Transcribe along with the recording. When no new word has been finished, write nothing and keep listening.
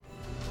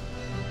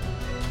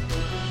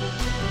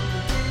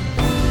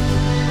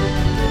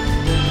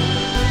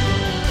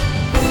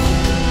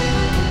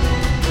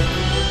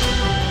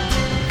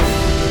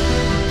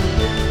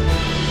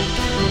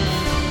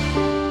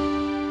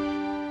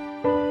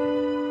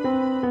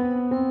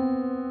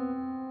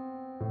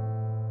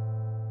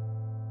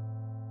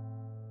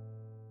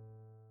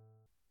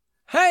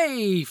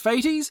Hey,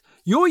 Faties!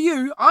 You're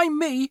you, I'm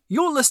me,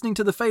 you're listening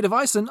to The Fate of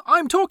Ison,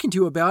 I'm talking to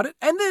you about it,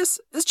 and this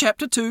is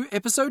Chapter 2,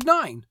 Episode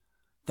 9.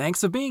 Thanks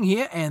for being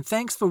here, and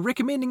thanks for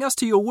recommending us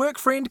to your work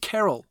friend,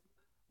 Carol.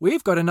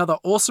 We've got another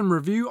awesome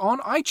review on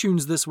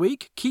iTunes this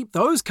week. Keep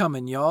those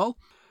coming, y'all.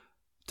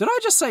 Did I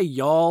just say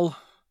y'all?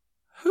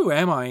 Who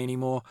am I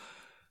anymore?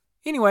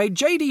 Anyway,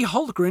 JD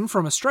Holtgren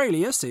from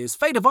Australia says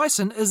Fate of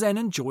Ison is an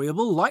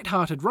enjoyable,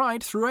 light-hearted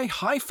ride through a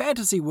high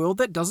fantasy world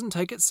that doesn't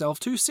take itself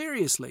too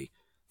seriously.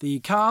 The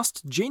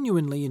cast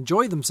genuinely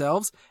enjoy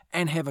themselves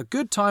and have a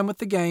good time with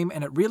the game,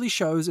 and it really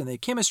shows in their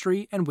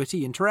chemistry and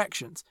witty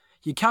interactions.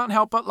 You can't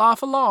help but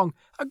laugh along.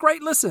 A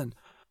great listen.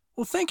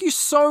 Well, thank you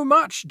so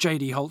much,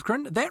 JD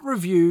Holtgren. That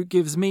review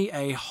gives me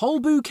a whole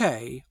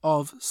bouquet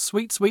of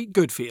sweet, sweet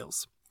good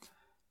feels.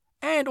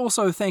 And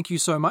also thank you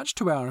so much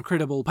to our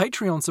incredible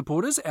Patreon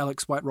supporters,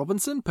 Alex White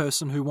Robinson,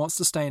 Person Who Wants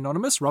to Stay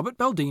Anonymous, Robert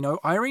Baldino,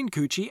 Irene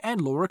Cucci,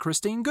 and Laura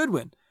Christine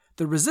Goodwin.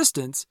 The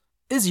resistance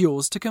is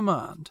yours to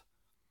command.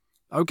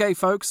 Okay,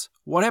 folks,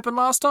 what happened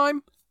last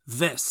time?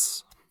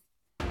 This.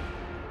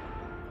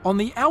 On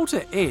the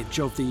outer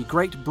edge of the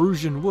Great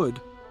Brusian Wood,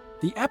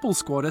 the Apple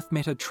Squadeth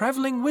met a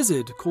travelling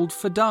wizard called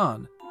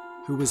Fadan,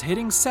 who was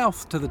heading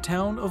south to the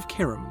town of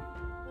Kerem.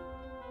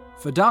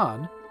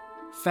 Fadan,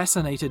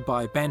 fascinated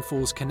by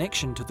Banfor's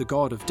connection to the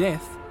god of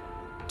death,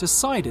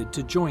 decided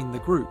to join the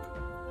group.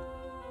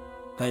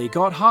 They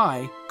got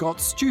high,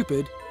 got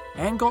stupid,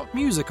 and got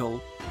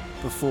musical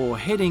before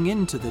heading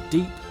into the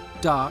deep,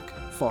 dark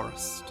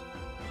forest.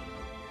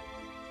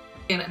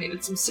 And I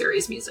needed some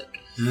serious music.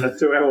 A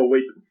 2-hour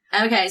week.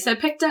 Okay, so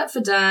picked up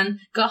Fadan,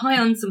 got high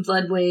on some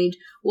bloodweed,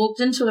 walked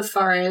into a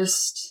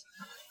forest,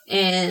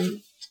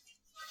 and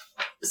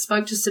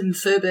spoke to some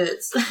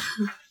furbirds.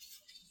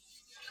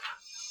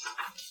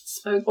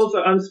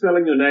 Also, I'm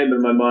spelling your name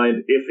in my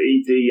mind,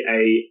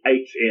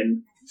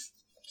 Fedahn.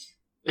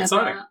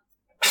 Exciting.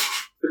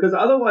 Because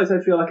otherwise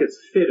I feel like it's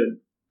Fedden.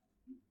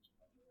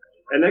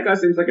 And that guy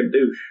seems like a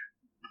douche.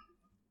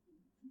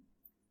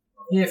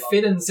 Yeah,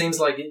 Fedden seems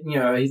like,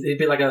 he'd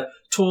be like a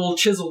tall,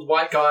 chiseled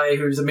white guy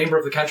who's a member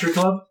of the country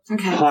club.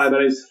 Okay. Hi, my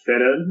name's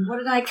Fedden. What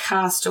did I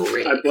cast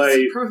already? I play...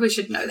 You probably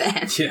should know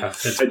that. Yeah.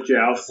 A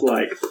joust,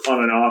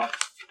 on and off.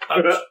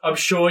 I'm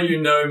sure you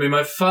know me.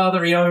 My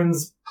father, he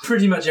owns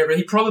pretty much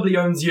everything. He probably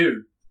owns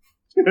you.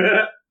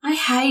 I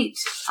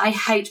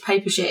hate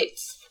paper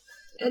sheets.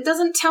 It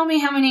doesn't tell me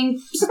how many...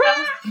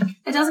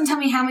 It doesn't tell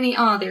me how many...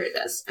 Oh, there it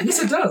is. Okay.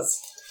 Yes, it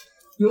does.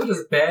 You're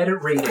just bad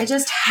at reading. I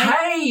just hate...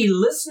 Hey,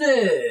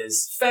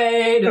 listeners!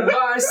 Fate of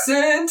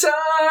Ison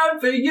time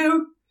for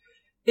you.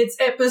 It's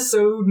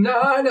episode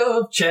 9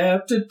 of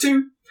chapter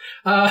 2.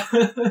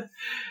 It's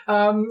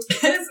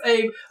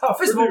a... Oh,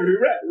 first of all...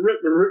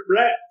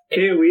 Rat.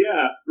 Here we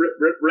are.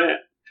 Rat.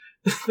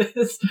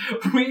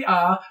 We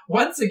are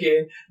once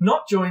again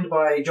not joined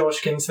by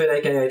Josh Kingsford,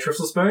 aka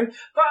Tristlespoon,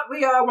 but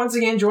we are once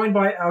again joined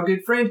by our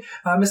good friend,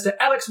 Mr.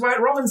 Alex White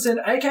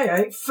Robinson,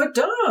 aka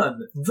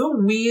Fadan, the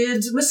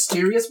weird,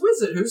 mysterious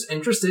wizard who's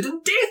interested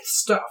in death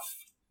stuff.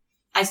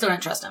 I still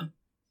don't trust him.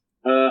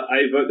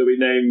 I vote that we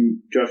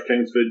name Josh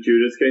Kingsford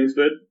Judas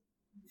Kingsford,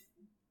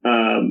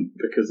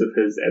 because of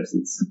his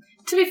absence.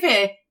 To be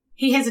fair,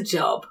 he has a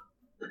job.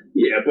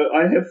 Yeah, but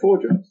I have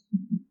 4 jobs.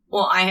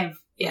 Well, I have,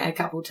 a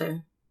couple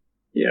too.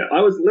 Yeah,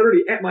 I was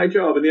literally at my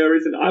job, and the only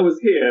reason I was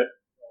here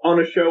on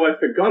a show I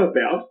forgot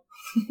about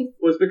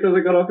was because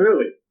I got off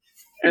early.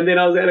 And then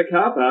I was at a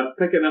car park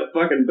picking up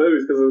fucking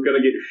booze because I was going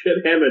to get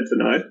shit hammered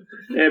tonight.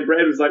 And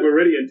Brad was like, we're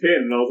ready in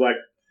 10. And I was like,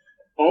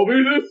 I'll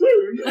be there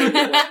soon.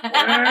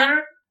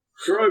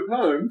 Drove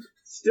home,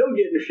 still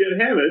getting shit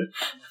hammered,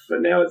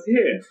 but now it's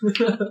here.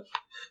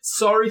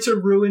 Sorry to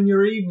ruin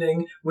your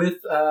evening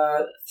with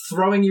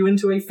throwing you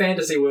into a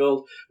fantasy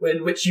world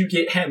in which you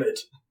get hammered.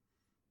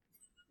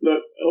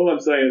 Look, all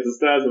I'm saying is the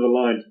stars have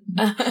aligned.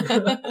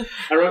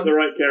 I wrote the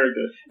right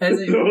character.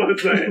 That's all I'm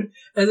saying.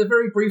 As a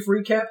very brief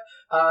recap,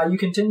 you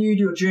continued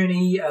your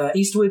journey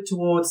eastward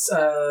towards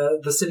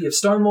the city of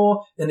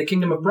Stonemore in the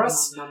Kingdom of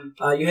Bruss.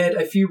 You had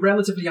a few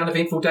relatively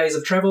uneventful days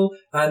of travel,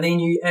 and then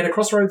at a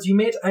crossroads you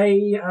met a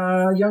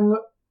young,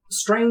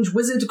 strange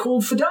wizard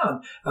called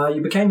Fadan.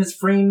 You became his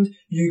friend.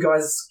 You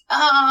guys...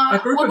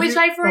 Were we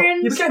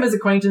friends? You became his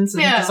acquaintance,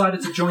 and he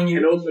decided to join you.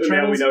 And also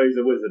now we know he's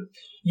a wizard.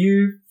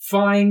 You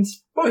find...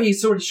 Well,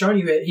 he's already shown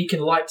you that he can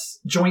light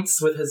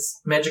joints with his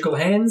magical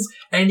hands,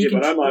 and he can...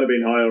 but I might have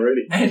been high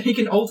already. And he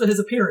can alter his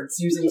appearance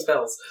using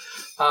spells.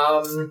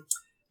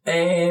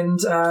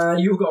 And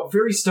you got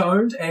very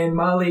stoned, and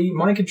Marley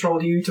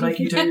mind-controlled you to make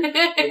you do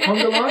a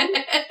conga line.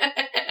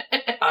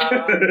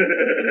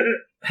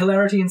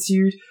 Hilarity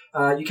ensued.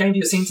 You came to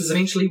your senses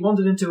eventually,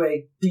 wandered into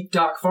a deep,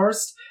 dark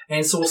forest,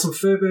 and saw some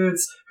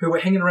furbirds who were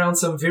hanging around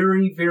some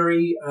very,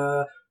 very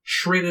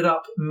shredded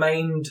up,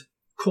 maimed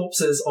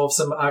corpses of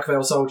some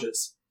Arkvale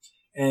soldiers.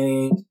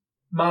 And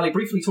Marley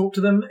briefly talked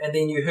to them, and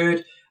then you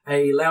heard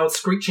a loud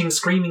screeching,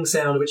 screaming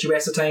sound, which you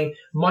ascertain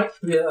might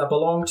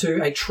belong to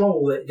a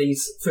troll that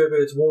these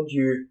furbirds warned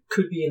you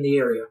could be in the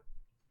area.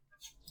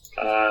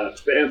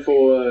 And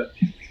for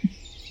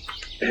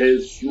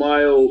his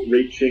smile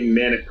reaching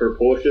manic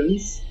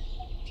proportions,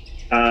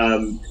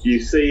 You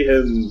see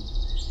him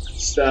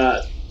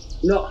start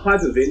not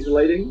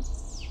hyperventilating,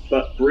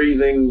 but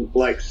breathing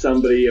like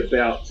somebody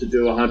about to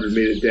do a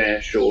 100-meter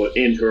dash or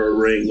enter a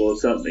ring or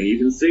something. You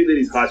can see that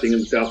he's hyping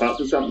himself up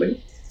for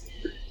something,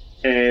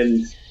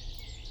 and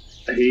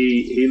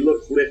he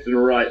looks left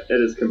and right at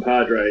his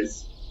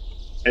compadres,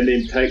 and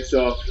then takes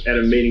off at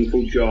a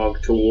meaningful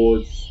jog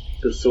towards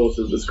the source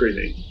of the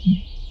screaming.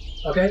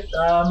 Okay,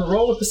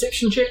 roll a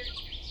perception check.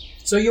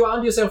 So you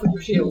armed yourself with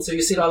your shield, so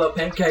you said I love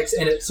pancakes,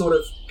 and it sort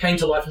of came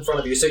to life in front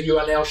of you, so you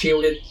are now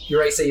shielded,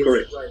 your AC is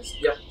Correct. raised.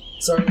 Yep.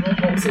 So roll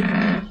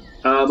perception.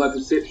 My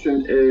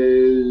perception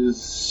is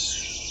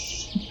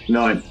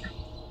 9.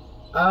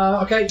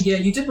 Okay, yeah,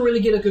 you didn't really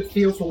get a good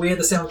feel for where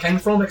the sound came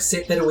from,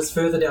 except that it was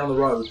further down the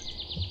road.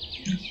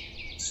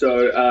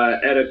 So,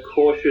 at a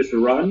cautious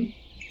run,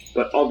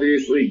 but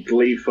obviously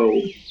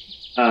gleeful,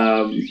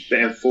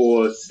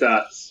 Banfor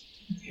starts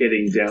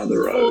heading down the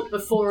road.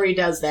 Before he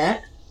does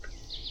that,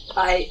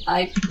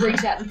 I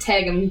reach out and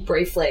tag him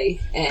briefly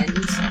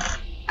and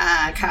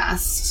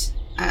cast.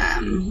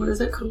 What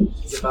is it called?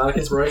 Is it Bardic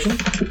Inspiration?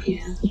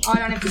 Yeah. Oh, I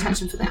don't have to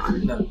touch him for that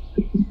one. No.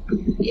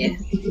 Yeah.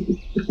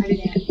 I do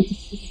that.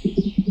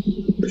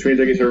 Which means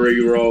I get to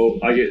re-roll,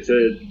 I get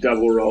to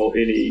double roll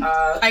any...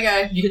 I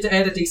go. You get to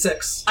add a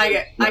d6. I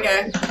go.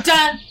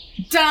 Dun,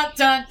 dun,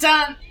 dun,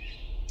 dun,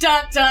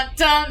 dun, dun,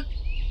 dun,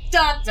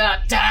 dun, dun,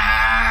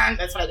 dun.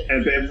 That's what I do.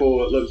 And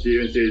Banfor looks at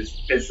you and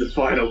says, "It's the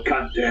final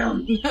cut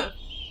down."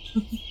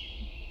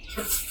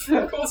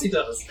 Of course he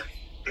does.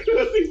 Of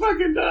course he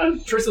fucking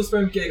does.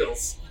 Tristlespoon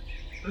giggles.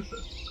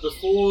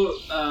 Before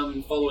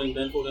following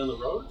Banfor down the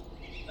road,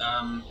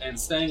 and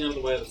staying out of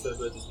the way of the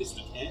Furbirds as best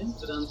we can,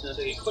 Fadan's going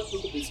to take a quick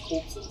look at these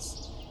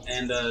corpses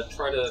and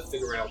try to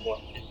figure out what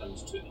happened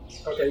to them.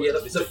 Okay, yeah,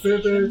 the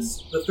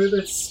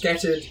Furbirds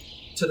scattered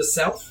to the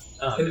south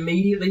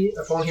immediately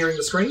upon hearing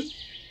the scream,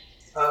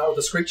 or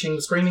the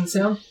screaming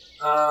sound,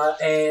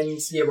 and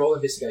yeah, roll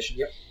investigation,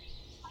 yep.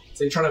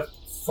 So you're trying to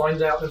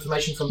find out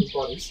information from the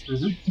bodies.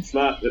 Mm-hmm.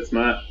 Smart, that's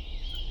smart.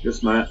 You're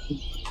smart.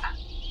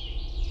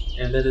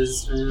 And that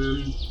is,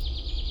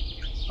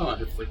 I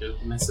have like a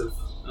massive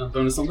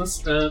bonus on this.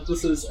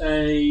 This is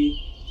a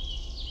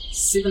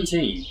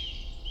 17.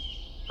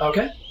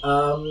 Okay.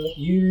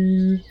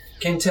 You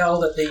can tell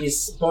that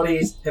these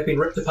bodies have been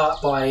ripped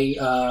apart by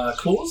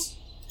claws.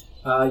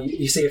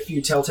 You see a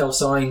few telltale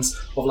signs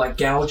of like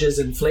gouges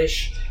in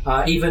flesh.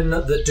 Even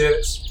the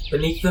dirt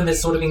beneath them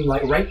has sort of been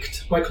like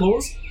raked by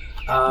claws.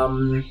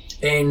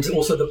 And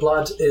also the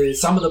blood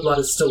some of the blood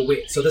is still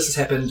wet. So this has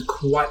happened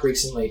quite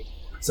recently.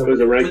 So It was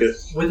a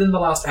rapist. within the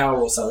last hour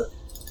or so.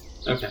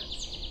 Okay.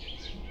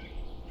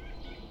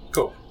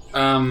 Cool.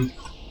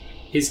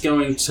 He's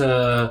going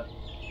to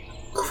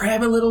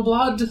grab a little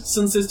blood,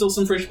 since there's still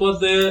some fresh blood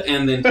there,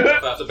 and then pick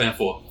up after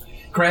Banfor.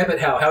 Grab it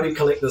how? How do you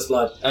collect this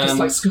blood? Just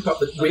like scoop up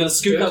the I'm going wet to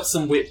scoop dirt up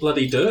some wet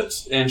bloody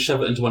dirt and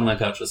shove it into one of my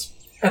pouches.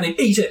 and then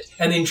eat it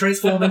and then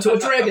transform into a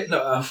dragon.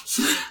 No.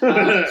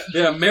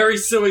 Yeah, Mary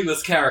suing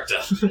this character.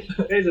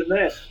 Isn't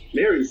that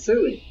Mary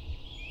suing?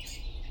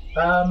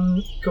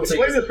 Cool. So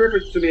Explain this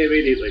reference to me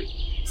immediately.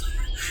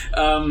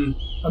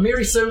 a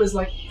Mary Sue is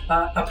like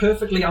a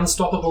perfectly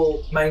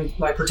unstoppable main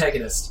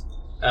protagonist.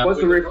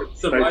 What's the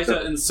reference? The writer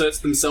inserts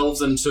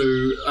themselves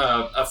into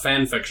a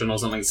fan fiction or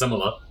something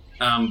similar,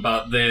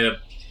 but they're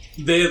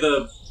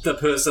the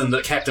person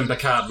that Captain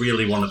Picard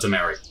really wanted to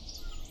marry.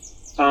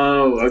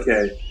 Oh,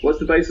 okay. What's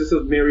the basis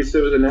of Mary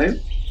Sue as a name?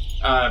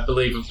 I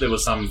believe there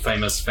was some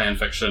famous fan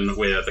fiction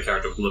where the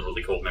character was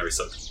literally called Mary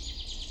Sue.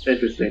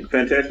 Interesting.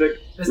 Fantastic.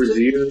 It's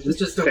Resume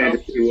just a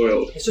fantasy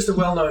world. It's just a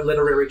well-known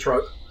literary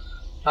trope.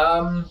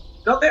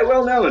 Not that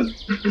well known.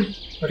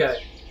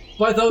 Okay.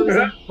 By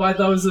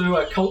those who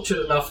are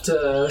cultured enough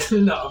to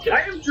no. Okay.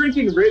 I am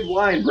drinking red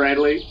wine,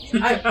 Bradley.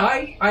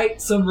 I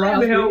ate some I am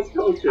raspberry. hell's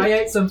culture. I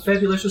ate some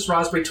fabulous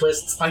raspberry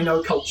twists. I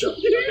know culture.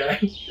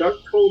 Okay.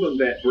 Don't call them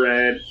that,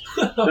 Brad.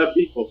 They're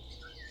people.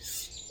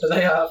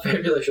 They are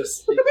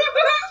fabulous.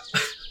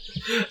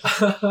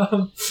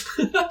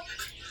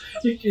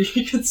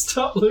 You can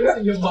stop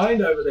losing your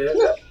mind over there.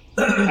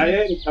 I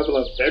ate a couple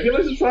of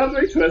fabulous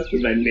raspberry twists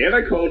and they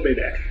never called me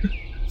that.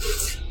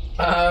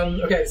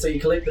 Okay, so you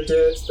collect the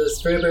dirt, the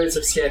Furbirds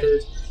have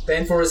scattered,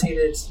 Banfor is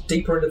headed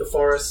deeper into the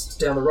forest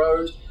down the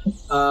road.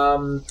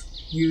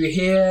 You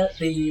hear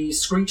the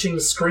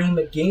screeching scream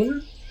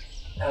again.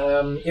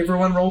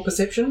 Everyone roll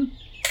perception.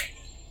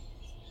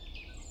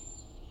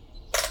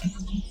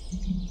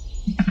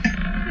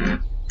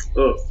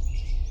 Oh.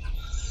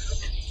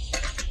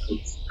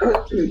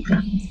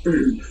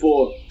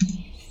 4.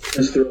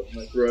 Just threw up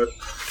my throat.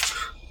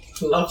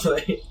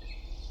 Lovely.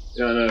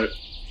 Yeah, I know.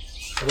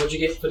 What'd you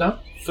get for done?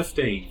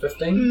 15.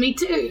 15? Me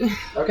too.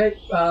 Okay,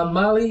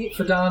 Marley,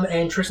 Fadan,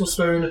 and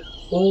Trestlespoon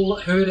all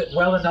heard it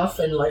well enough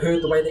and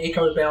heard the way the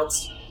echo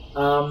bounced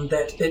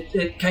that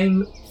it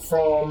came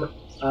from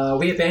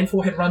where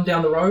Banfor had run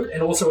down the road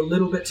and also a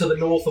little bit to the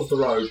north of the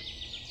road.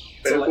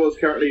 So, Banfor's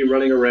currently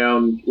running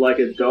around like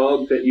a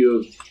dog that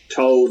you've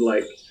told,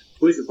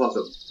 where's the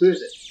possum? Where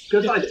is it?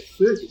 Go find it.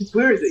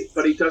 Where is he?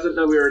 But he doesn't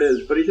know where it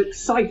is, but he's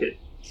excited.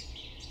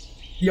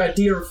 the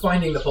idea of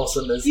finding the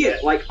possum is... Yeah,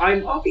 like,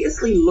 I'm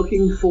obviously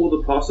looking for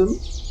the possum,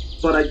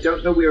 but I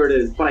don't know where it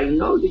is, but I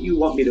know that you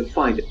want me to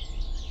find it.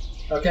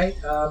 Okay,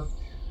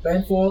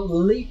 Banfor,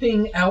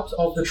 leaping out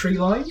of the tree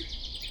line,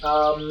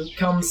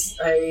 comes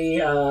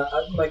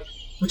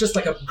just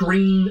like a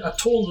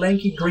tall,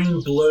 lanky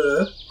green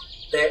blur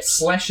that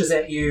slashes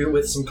at you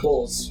with some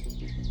claws.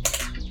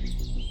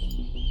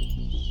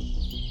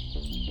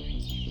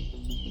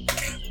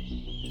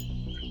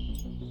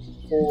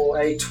 For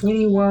a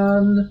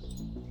 21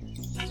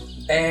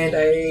 and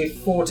a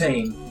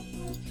 14.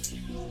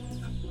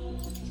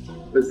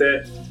 Was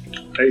that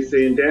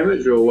AC and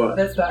damage, or what?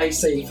 That's the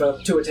AC for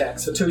 2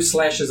 attacks, for 2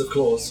 slashes of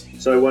claws.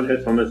 So 1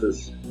 hit for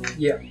misses.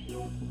 Yeah.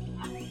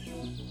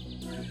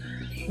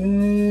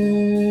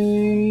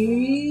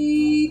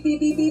 Beep, beep,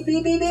 beep, beep,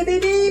 beep, beep,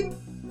 beep, beep.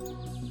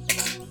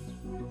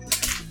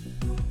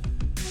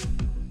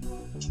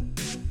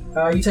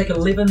 You take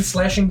 11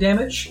 slashing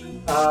damage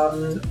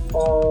on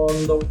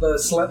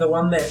the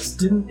one that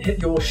didn't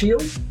hit your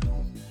shield.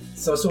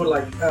 So sort of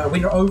like when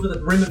you're over the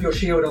rim of your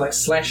shield and like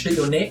slashed at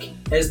your neck,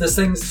 as this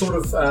thing sort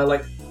of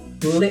like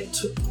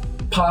leapt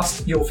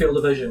past your field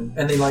of vision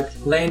and then like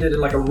landed in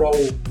like a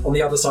roll on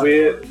the other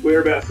side.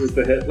 Whereabouts does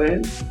the hit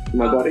land?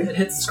 My body? It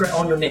hits straight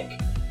on your neck.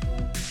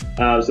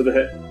 So the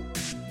hit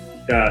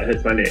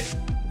hits my neck.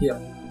 Yeah.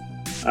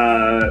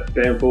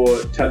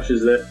 Banfor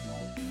touches it,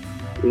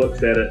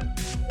 looks at it,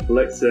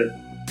 licks it,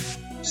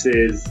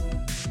 says,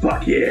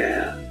 "Fuck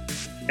yeah!"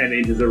 and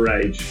enters a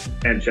rage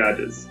and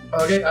charges.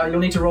 Okay, you'll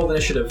need to roll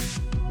initiative.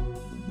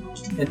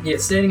 And yeah,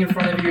 standing in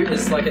front of you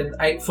is like an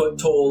 8-foot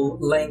tall,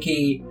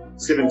 lanky...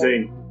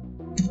 17.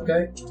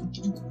 Okay.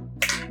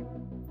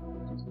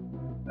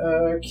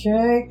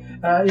 Okay.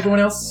 Everyone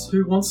else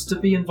who wants to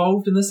be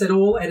involved in this at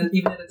all,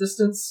 even at a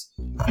distance?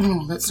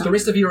 The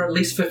rest of you are at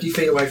least 50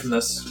 feet away from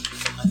this.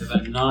 I have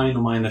a 9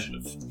 on my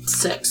initiative.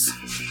 6.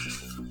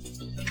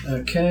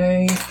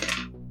 Okay.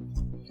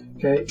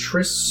 Okay,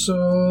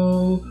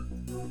 Tristle...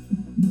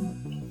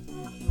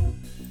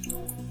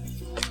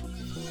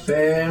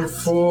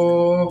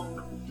 Banfor...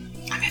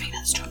 I'm having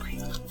that strawberry.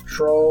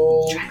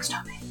 Troll... Try and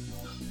stop me.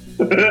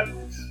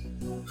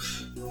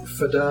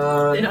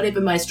 Fadan... They're not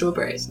even my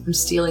strawberries. I'm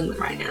stealing them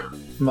right now.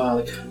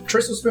 Marley.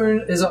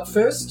 Tristlespoon is up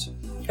first.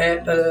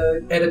 At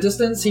a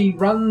distance, he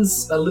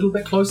runs a little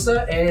bit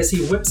closer as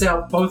he whips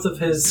out both of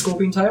his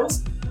scorpion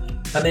tails.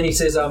 And then he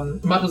says,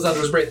 mutters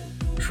under his breath,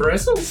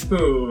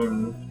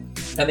 "Tristlespoon."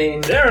 And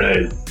then... There it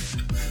is!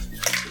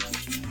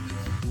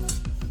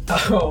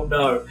 Oh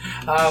no.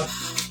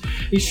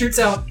 He shoots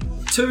out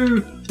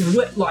 2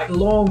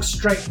 long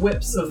straight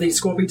whips of these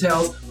scorpion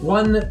tails.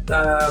 One, it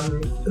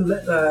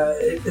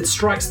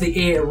strikes the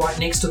air right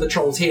next to the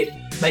troll's head,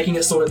 making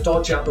it sort of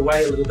dodge out the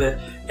way a little bit.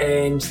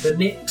 And the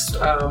next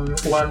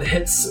one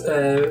hits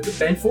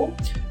Banfor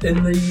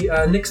in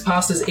the next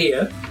past his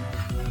ear,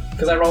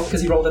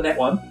 because he rolled in that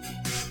one.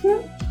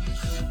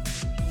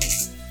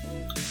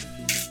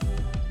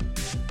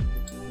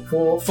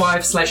 For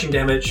 5 slashing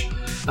damage.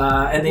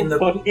 And then the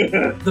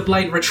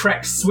blade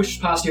retracts,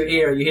 swish past your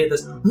ear. You hear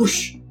this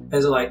whoosh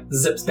as it like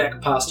zips back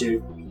past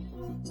you.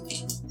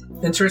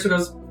 And Teresa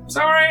goes,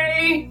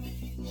 "Sorry."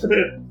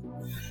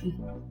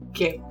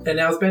 Okay. And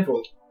now it's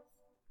Banfor.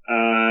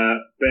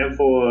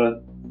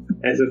 Banfor,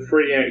 as a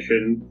free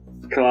action,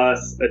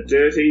 casts a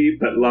dirty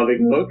but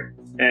loving look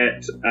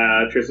at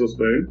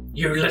Tristlespoon.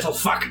 "You little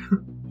fuck."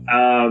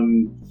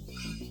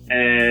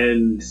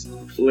 And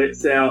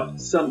lets out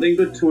something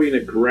between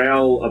a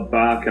growl, a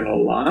bark, and a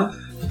laugh.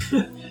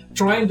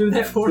 Try and do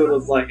that for Sort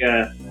us. of like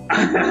a...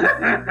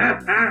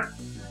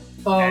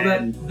 Oh,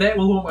 that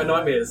will haunt my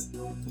nightmares.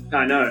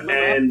 I know.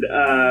 And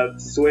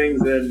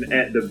swings in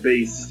at the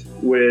beast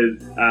with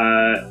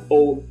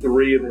all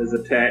 3 of his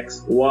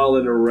attacks while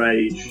in a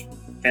rage.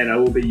 And I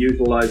will be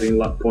utilising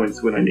luck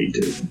points when I need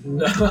to.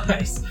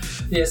 Nice.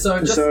 Yeah, so I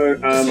am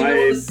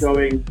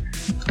going...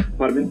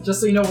 Pardon me? Just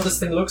so you know what this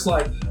thing looks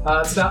like,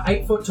 it's about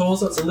 8 foot tall,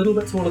 so it's a little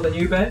bit taller than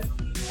you, Ben.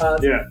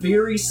 Yeah.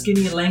 Very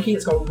skinny and lanky.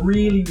 It's got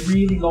really,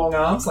 really long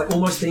arms, like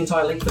almost the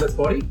entire length of its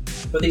body,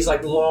 but these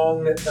like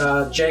long,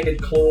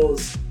 jagged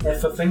claws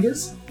for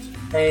fingers.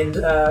 And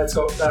it's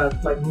got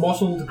like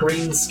mottled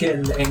green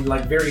skin and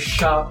like very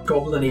sharp,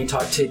 goblin-y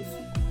type teeth.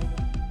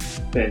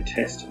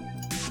 Fantastic.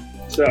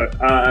 So,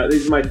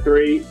 these are my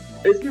 3.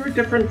 Is there a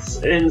difference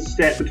in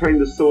stat between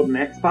the sword and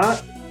axe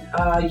part?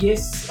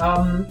 Yes.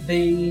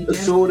 The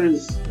sword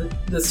is...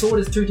 The sword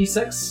is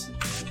 2d6.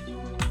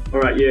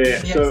 Alright,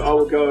 yeah. So I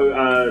will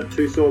go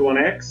 2 sword, 1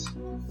 axe.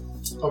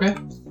 Okay.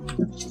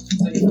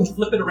 So you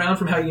flip it around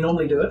from how you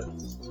normally do it.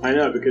 I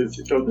know, because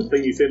it's the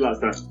thing you said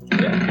last time.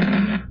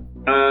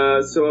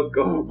 Yeah. So I've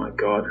got... Oh my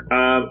god.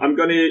 I'm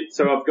gonna...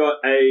 So I've got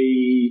a...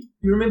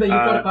 You remember you've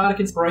got a bardic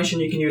inspiration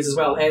you can use as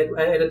well.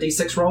 Add a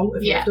d6 roll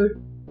if you have to.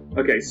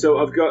 Okay, so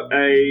I've got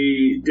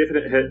a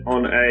definite hit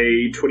on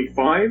a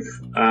 25.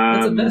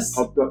 That's a miss.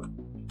 I've got...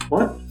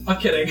 What? I'm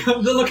kidding.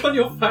 The look on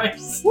your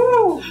face.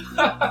 Woo!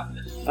 I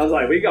was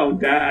like, we gonna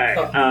die.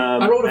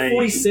 I rolled a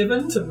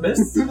 47 to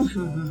miss.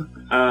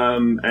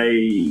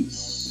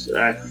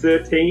 A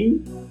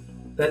 13.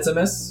 That's a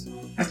miss.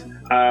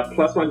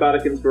 Plus my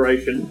Bardic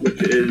Inspiration,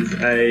 which is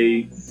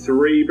a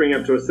 3, bring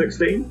up to a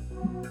 16.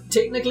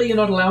 Technically, you're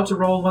not allowed to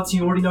roll once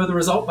you already know the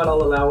result, but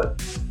I'll allow it.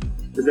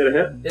 Is that a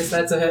hit? Yes,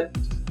 that's a hit.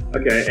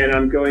 Okay, and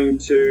I'm going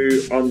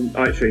to...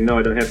 actually, no,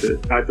 I don't have to.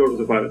 I thought it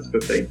was a 5, it's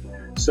 15.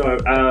 So,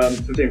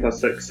 15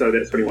 plus 6, so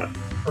that's 21.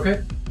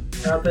 Okay.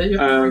 There you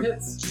go. 3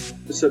 hits.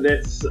 So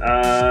that's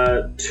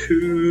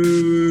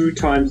 2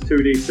 times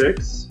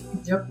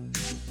 2d6. Yep.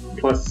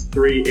 Plus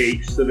 3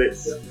 each, so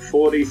that's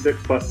 4d6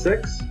 plus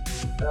 6.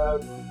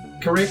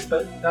 Correct,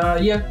 but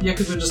yeah,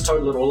 because we'll just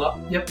total it all up.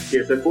 Yep.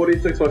 Yeah, so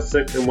 4d6 plus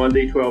 6 and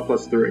 1d12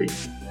 plus 3.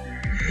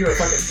 You're a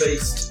fucking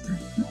beast.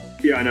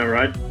 Yeah, I know,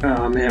 right?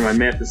 Oh man, my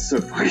math is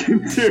so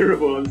fucking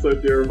terrible. I'm so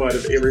terrified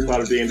of every part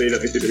of D&D that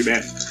makes me do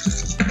math.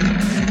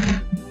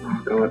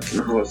 Oh god.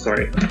 Oh,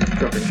 sorry.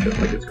 Dropping shit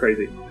like it's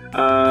crazy.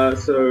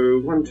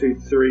 So 1, 2,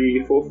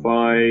 3, 4,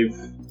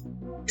 5,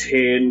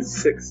 10,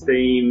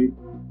 16,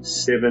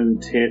 7,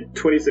 10,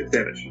 26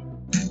 damage.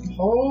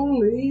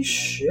 Holy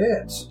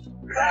shit.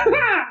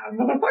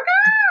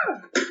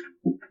 Motherfucker!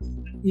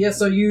 Yeah,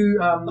 so you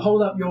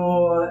hold up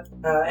your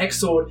axe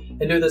sword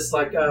and do this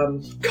like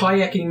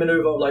kayaking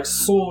maneuver of like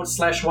sword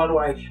slash one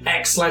way,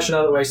 axe slash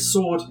another way,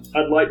 sword.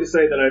 I'd like to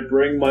say that I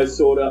bring my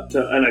sword up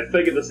to, and I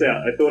figured this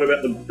out. I thought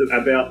about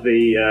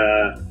the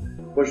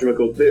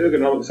whatchamacallit, the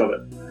ergonomics of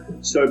it.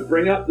 So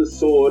bring up the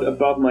sword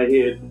above my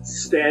head,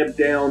 stab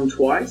down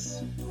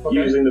twice,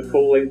 using the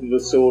full length of the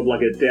sword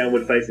like a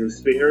downward facing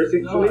spear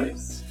essentially.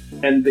 Nice.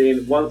 And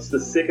then once the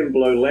second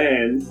blow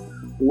lands,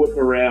 whip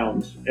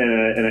around in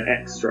an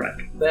axe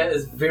strike. That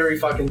is very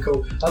fucking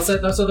cool. I'll say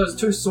so. Those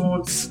two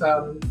swords,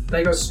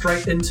 they go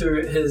straight into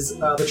his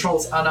the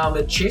troll's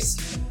unarmored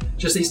chest.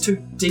 Just these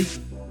two deep,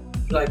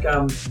 like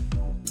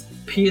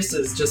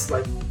pierces. Just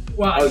like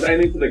wow. I was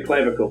aiming for the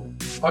clavicle.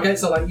 Okay,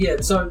 so like yeah,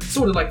 so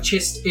sort of like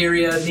chest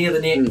area near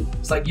the neck.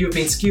 It's like you've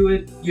been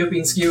skewered,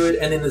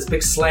 and then this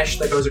big slash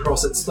that goes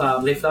across its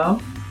left arm.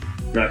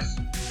 Nice.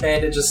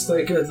 And it just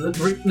like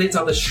lets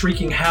out this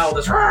shrieking howl.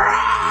 This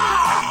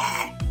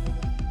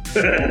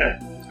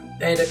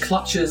and it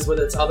clutches with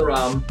its other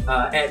arm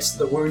at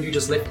the wound you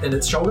just left in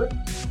its shoulder,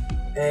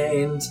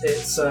 and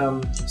it's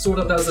sort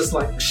of does this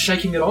like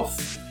shaking it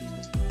off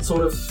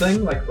sort of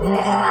thing, like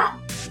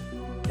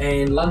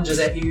and lunges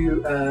at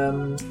you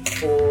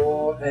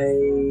for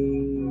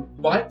a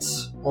bite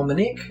on the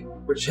neck,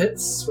 which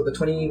hits with a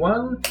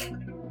 21,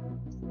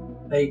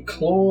 a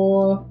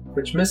claw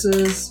which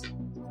misses,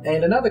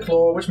 and another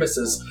claw which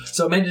misses.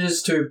 So it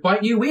manages to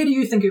bite you. Where do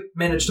you think it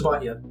managed to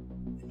bite you?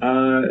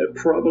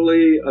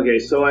 Probably... Okay,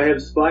 so I have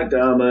spiked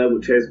armor,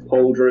 which has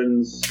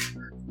pauldrons.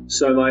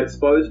 So my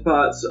exposed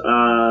parts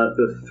are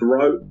the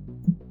throat,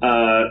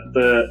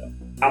 the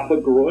upper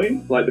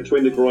groin, like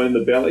between the groin and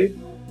the belly,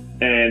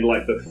 and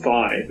like the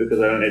thigh, because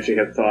I don't actually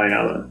have thigh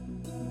armor.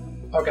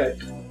 Okay.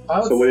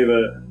 So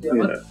whatever...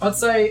 Yeah, I'd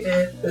say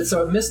it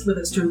missed with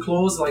its two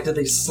claws, like did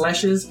these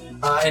slashes,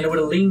 and it would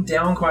have leaned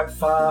down quite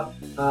far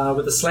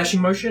with the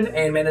slashing motion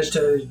and managed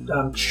to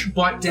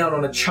bite down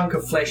on a chunk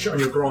of flesh on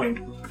your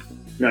groin.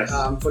 Nice.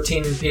 For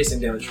 10 piercing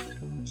damage.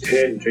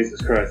 10,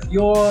 Jesus Christ.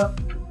 You're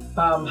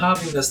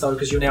halving this though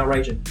because you're now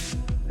raging.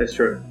 That's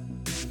true.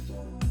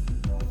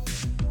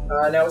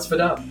 Now it's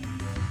Fadan,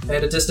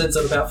 at a distance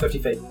of about 50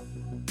 feet,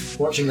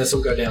 watching this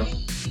all go down.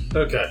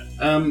 Okay.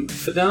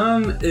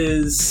 Fadan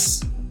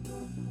is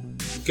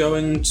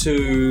going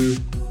to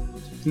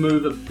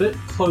move a bit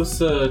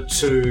closer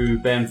to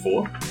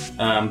Banfor,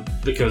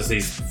 because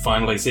he's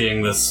finally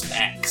seeing this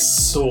axe,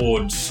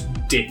 sword,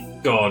 death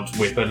god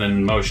weapon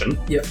in motion.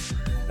 Yep.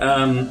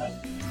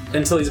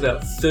 Until he's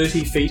about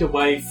 30 feet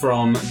away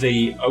from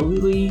the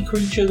only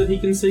creature that he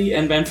can see,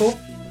 and Banfor.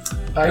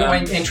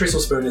 And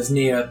Trestlespoon is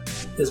near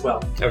as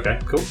well. Okay,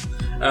 cool.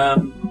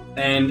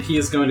 And he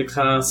is going to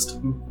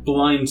cast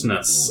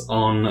Blindness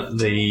on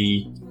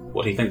the...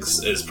 what he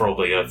thinks is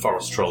probably a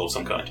forest troll of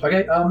some kind.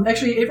 Okay,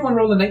 actually, everyone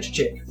roll a nature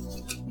check.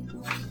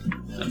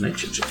 A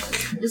nature check.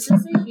 Is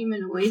this a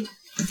humanoid?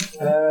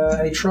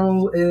 A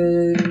troll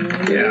is...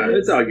 Yeah,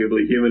 it's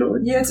arguably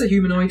humanoid. Yeah, it's a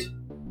humanoid.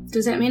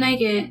 Does that mean I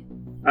get...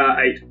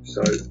 8,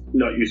 so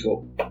not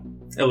useful.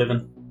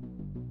 11.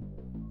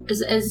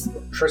 Is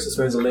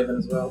Trestlespoon's 11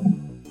 as well.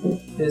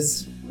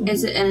 Is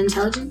it an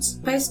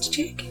intelligence-based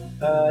check?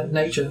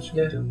 Nature,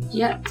 yeah.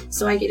 Yep.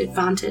 So I get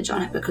advantage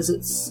on it because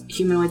it's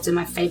humanoids are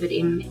my favourite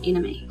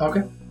enemy.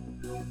 Okay.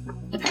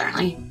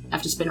 Apparently.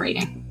 I've just been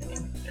reading.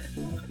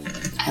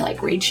 I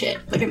like read shit.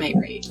 Look at me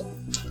read.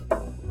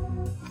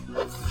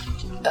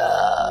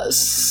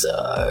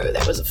 So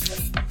that was a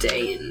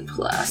 15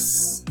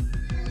 plus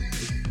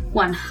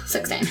 1,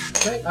 16.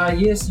 Okay,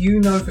 yes, you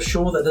know for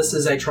sure that this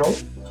is a troll.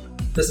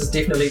 This is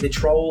definitely the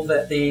troll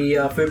that the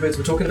Furbirds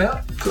were talking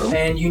about. Cool.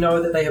 And you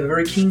know that they have a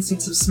very keen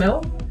sense of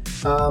smell.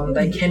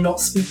 They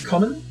cannot speak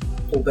common,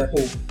 or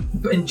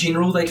in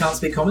general they can't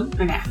speak common.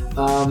 Okay.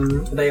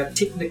 They are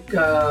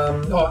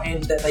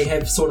and that they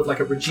have sort of like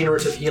a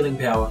regenerative healing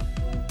power.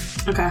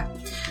 Okay.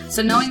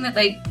 So knowing that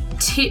they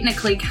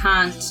technically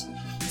can't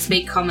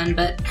speak common,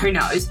 but who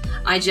knows,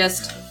 I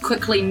just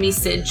quickly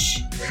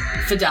message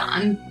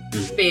Fadan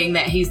being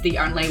that he's the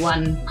only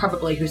one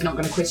probably who's not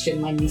going to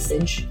question my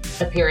message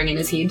appearing in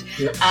his head.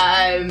 Yep.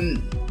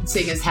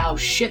 Seeing as how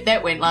shit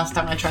that went last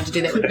time I tried to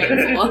do that with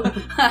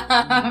Banfor.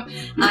 I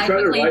Trying to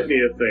quickly write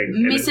me a thing.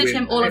 and it message went-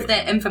 him all of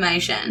that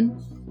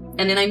information,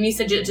 and then I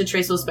message it to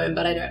Trestlespoon,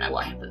 but I don't know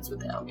what happens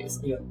with that,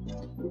 obviously.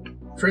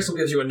 Trestle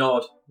gives you a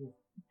nod.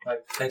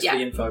 Like, thanks for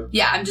the info.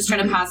 Yeah, I'm just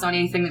trying to pass on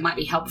anything that might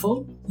be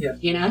helpful. Yeah.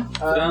 You know?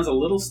 Dan's a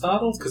little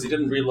startled because he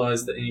didn't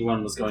realise that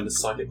anyone was going to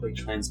psychically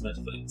transmit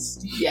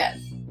things. Yeah.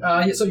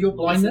 So your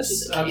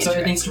blindness, so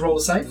it needs to roll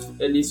a save.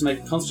 It needs to make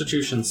a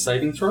Constitution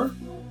saving throw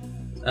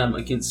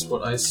against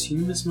what I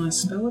assume is my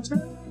spell attack.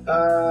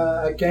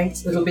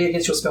 It'll be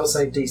against your spell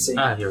save DC.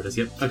 Ah, here it is.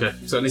 Yep. Okay.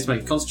 So it needs to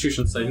make a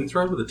Constitution saving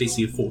throw with a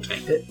DC of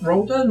 14. It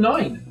rolled a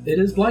 9. It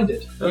is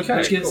blinded. Okay.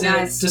 Which gives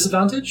Nice. it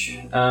disadvantage.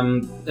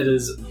 It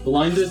is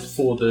blinded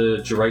for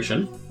the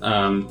duration.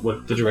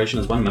 The duration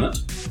is 1 minute.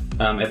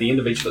 At the end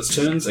of each of its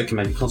turns, it can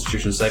make a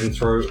Constitution saving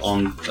throw.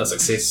 On a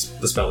success,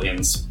 the spell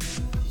ends.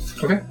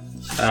 Okay.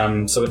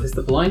 So it has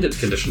the blinded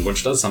condition,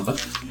 which does something.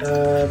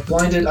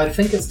 Blinded, I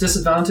think it's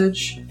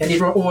disadvantage, and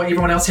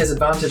everyone else has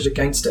advantage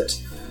against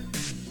it.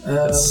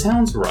 That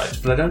sounds right,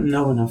 but I don't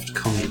know enough to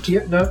comment.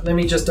 Yep, no, let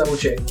me just double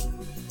check.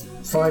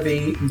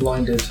 5e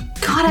blinded.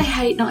 God, I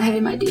hate not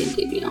having my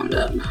D&D Beyond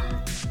up.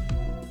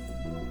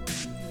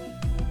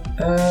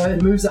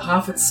 It moves at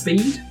half its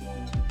speed.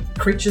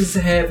 Creatures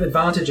have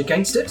advantage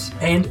against it,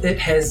 and it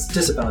has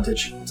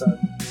disadvantage. So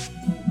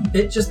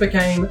it just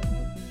became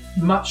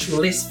much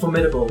less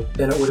formidable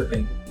than it would have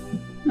been.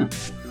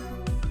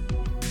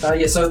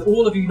 So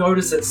all of you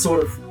notice it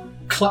sort of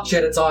clutch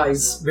at its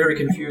eyes, very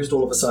confused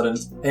all of a sudden.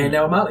 And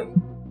now Mali.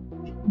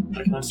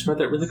 Can I describe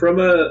that really From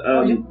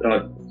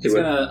a He's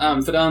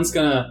gonna, Fadan's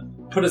gonna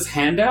put his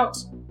hand out.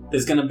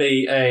 There's gonna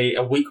be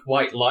a weak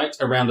white light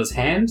around his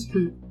hand,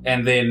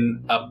 and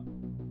then a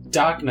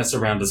darkness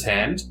around his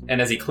hand.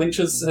 And as he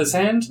clenches his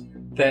hand,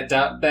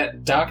 that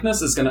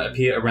darkness is gonna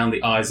appear around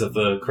the eyes of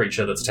the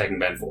creature that's attacking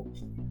Banfor.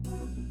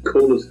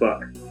 cool as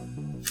fuck.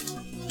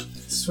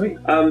 Sweet.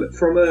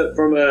 From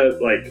a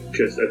like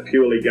just a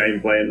purely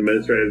gameplay and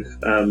administrative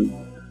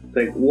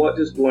thing, what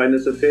does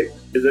blindness affect?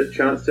 Is it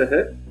chance to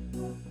hit?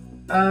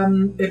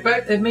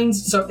 It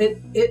means so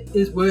it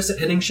is worse at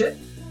hitting shit,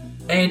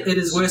 and it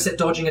is worse at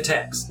dodging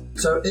attacks.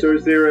 So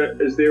is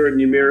there a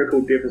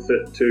numerical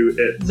deficit to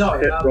its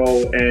hit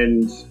roll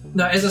and?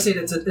 No, as I said,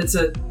 it's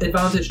a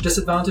advantage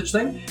disadvantage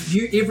thing.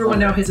 Everyone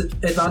now has an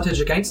advantage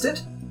against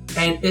it,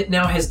 and it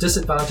now has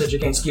disadvantage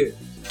against you.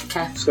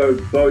 Okay. So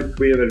both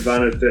we have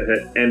advantage to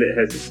hit and it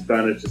has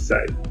disadvantage to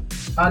save.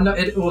 No,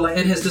 it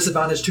has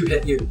disadvantage to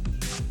hit you.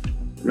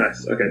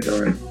 Nice. Okay, don't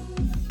worry.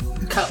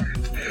 Cool.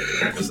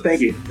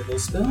 Thank you. Little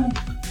spell.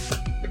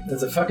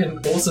 It's a fucking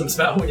awesome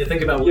spell when you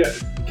think about Yeah,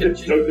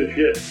 it's dope as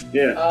shit.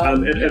 Yeah.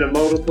 In a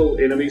multiple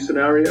enemy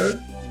scenario,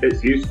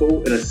 it's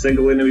useful. In a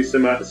single enemy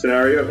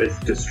scenario, it's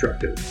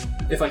destructive.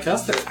 If I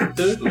cast that at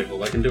 3rd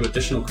level, I can do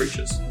additional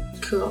creatures.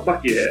 Cool.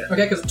 Fuck yeah.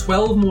 Okay, because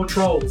 12 more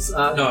trolls.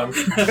 No.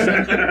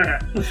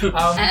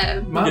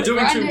 Marley. You're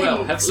doing too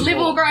well. Have some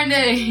Level more.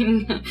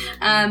 grinding.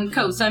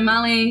 Cool. So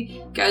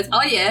Marley goes,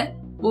 oh yeah,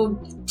 well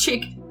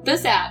check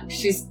this out.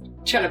 She's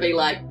trying to be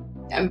like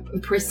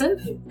impressive.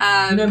 You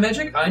know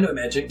magic? I know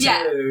magic too.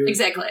 Yeah,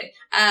 exactly.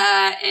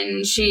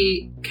 And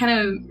she kind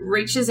of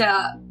reaches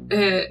out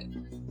her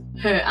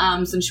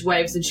arms and she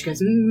waves and she goes,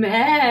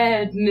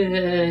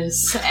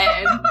 madness.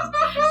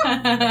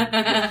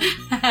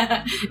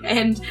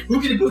 And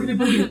Boogity, boogity,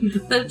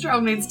 boogity. the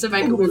troll needs to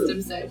make a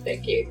wisdom save.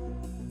 Thank you.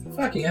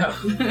 Fucking hell.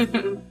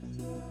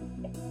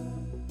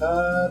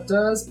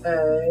 Does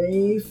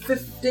a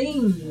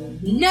 15.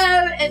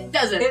 No, it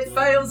doesn't. It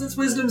fails its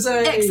wisdom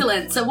save.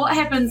 Excellent. So what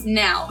happens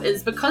now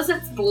is because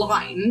it's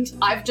blind,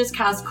 I've just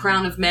cast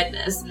Crown of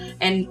Madness,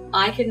 and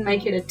I can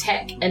make it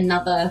attack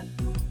another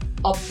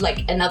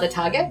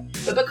target.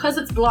 But because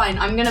it's blind,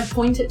 I'm going to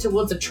point it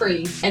towards a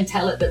tree and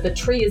tell it that the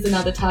tree is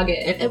another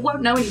target. It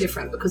won't know any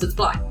different because it's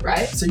blind,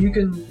 right? So you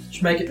can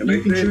make it.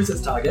 You can choose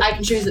its target. I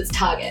can choose its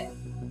target.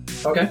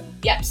 Okay.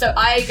 Yeah. So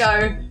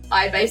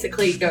I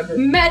basically go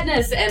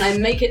madness, and I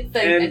make it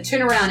think and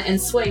turn around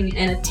and swing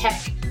and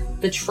attack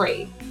the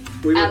tree.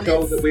 We were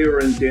told that we were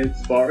in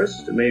dense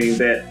forest, meaning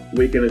that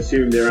we can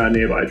assume there are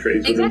nearby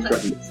trees within Exactly.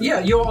 striking distance.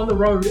 Yeah, you're on the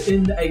road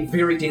in a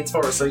very dense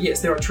forest, so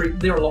yes, there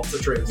are lots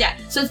of trees. Yeah,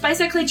 so it's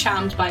basically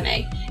charmed by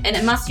me, and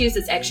it must use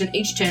its action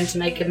each turn to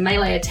make a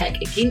melee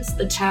attack against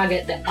the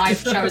target that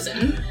I've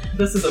chosen.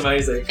 This is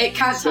amazing. It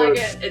can't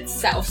target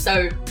itself,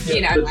 so,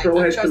 you know, The troll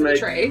I've has to chosen the make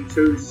tree.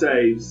 2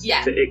 saves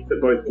Yeah. to exit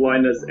both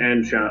blindness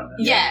and sharpness.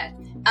 Yeah,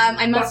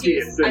 I must Fuck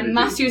use yeah, I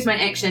must use my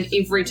action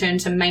every turn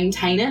to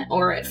maintain it,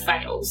 or it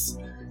fails.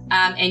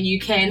 And you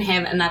can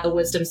have another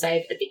wisdom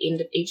save at the end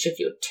of each of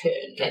your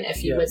turn, and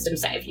if you wisdom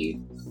save,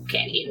 you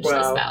can end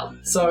the spell.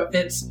 So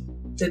it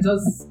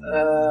does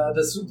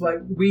this like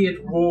weird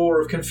roar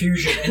of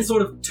confusion and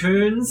sort of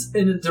turns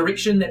in a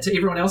direction that to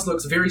everyone else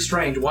looks very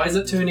strange. Why is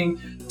it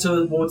turning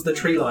towards the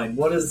tree line?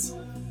 What is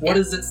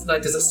it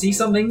like? Does it see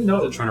something?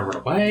 No. They're trying to run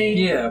away.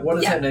 Yeah. What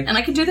is happening? And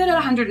I can do that at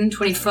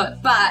 120 foot,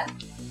 but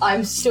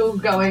I'm still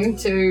going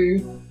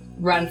to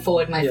run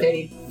forward my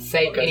 30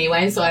 feet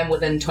anyway, so I'm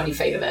within 20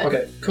 feet of it.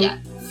 Okay, cool. Yeah.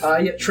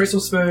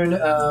 Trestle Spoon,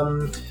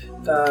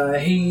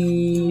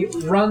 he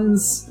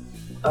runs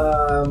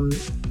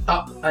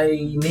up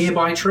a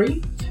nearby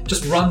tree,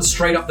 just runs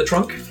straight up the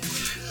trunk.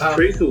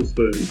 Trestle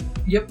Spoon.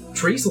 Yep,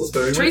 Trestle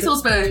Spoon. Trestle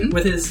Spoon.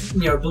 With his,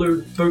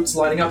 blue boots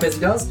lighting up as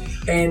he does.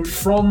 And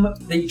from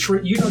the tree,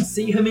 you don't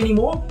see him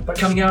anymore, but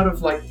coming out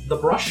of, the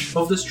brush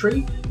of this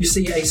tree, you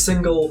see a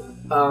single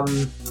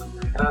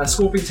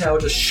scorpion tail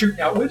just shoot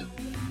outward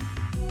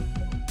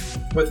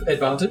with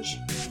advantage.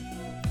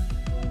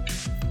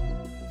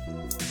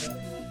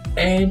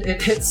 And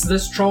it hits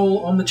this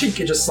troll on the cheek.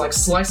 It just,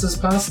 slices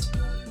past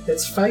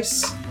its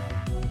face.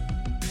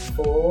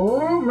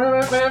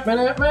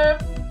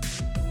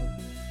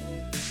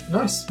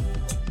 Nice.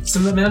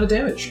 Some amount of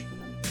damage.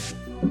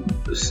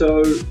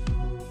 So,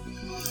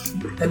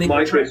 And then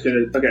my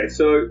question is, okay,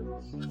 so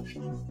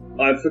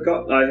I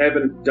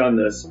haven't done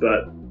this,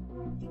 but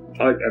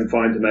I'm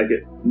fine to make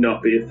it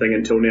not be a thing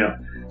until now.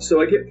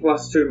 So I get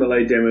 +2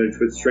 melee damage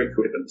with strength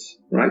weapons,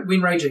 right?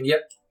 When raging,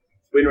 yep.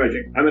 When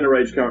raging. I'm in a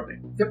rage currently.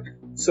 Yep.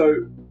 So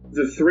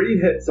the 3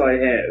 hits I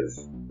have,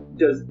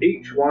 does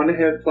each one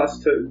have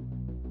 +2?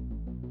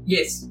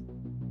 Yes.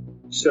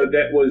 So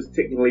that was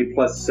technically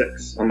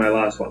 +6 on my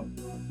last one.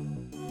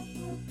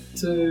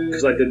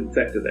 Because I didn't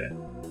factor that.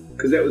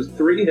 Because that was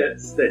 3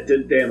 hits that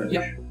did damage.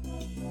 Yep.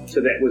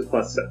 So that was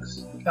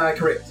 +6.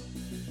 Correct.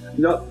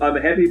 I'm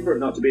happy for it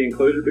not to be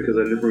included because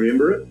I didn't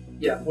remember it.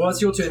 Yeah, well,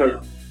 it's your turn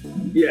now.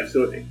 Yeah,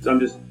 so I'm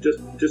just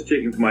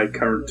checking for my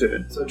current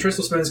turn. So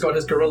Trestle Spoon's got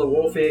his guerrilla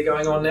warfare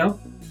going on now.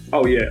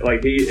 Oh yeah,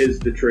 he is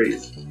the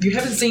trees. You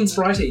haven't seen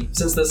Spritey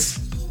since this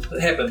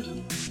happened.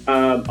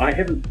 I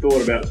haven't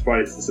thought about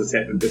Spritey since this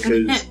happened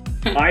because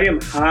I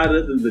am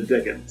harder than the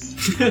Dickens.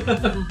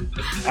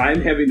 I'm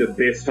having the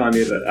best time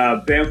ever.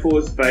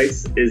 Banfor's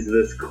face is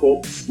this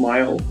corpse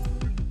smile,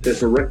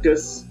 this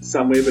rictus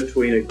somewhere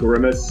between a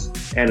grimace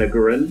and a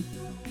grin,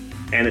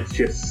 and it's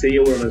just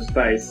seal on his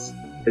face.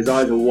 His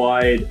eyes are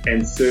wide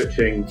and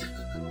searching,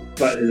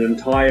 but his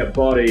entire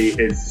body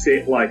is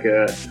set like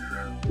a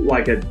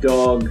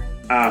dog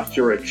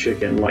after a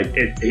chicken.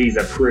 He's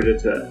a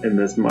predator in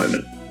this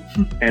moment,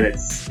 and it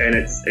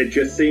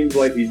just seems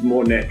like he's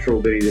more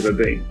natural than he's ever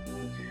been.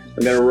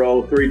 I'm going to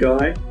roll 3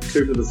 die,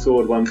 2 for the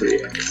sword, 1 for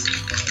the axe.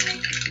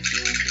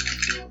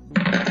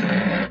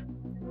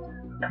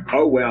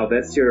 Oh wow,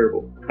 that's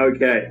terrible.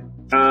 Okay,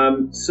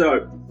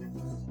 so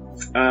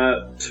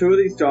 2 of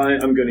these die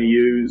I'm going to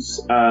use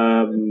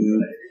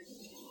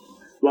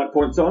luck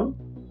points on.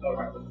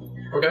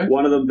 Okay.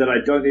 One of them that I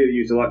don't need to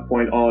use a luck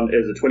point on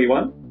is a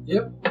 21.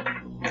 Yep.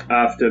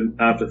 After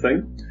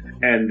thing.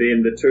 And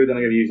then the 2 that I'm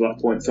going to use luck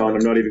points on, I'm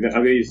going to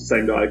use the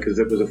same die because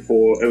it was a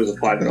 4, it was a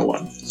 5 and a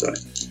 1. So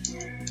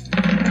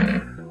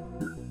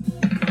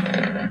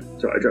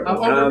I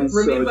dropped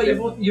remember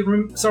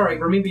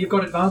you've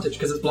got advantage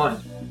because it's blind.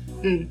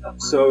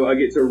 So I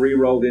get to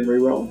re-roll then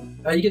re-roll.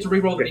 You get to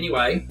re-roll them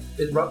anyway.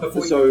 Right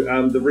before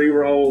the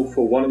re-roll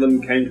for one of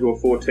them came to a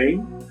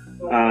 14,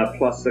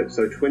 +6,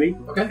 so 20.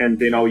 Okay. And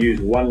then I'll use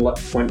 1 luck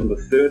point on the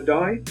 3rd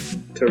die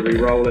to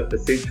re-roll it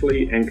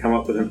essentially and come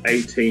up with an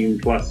 18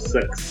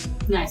 +6.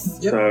 Nice.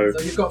 Yep. So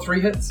you've got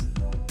 3 hits.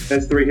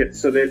 That's 3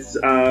 hits. So that's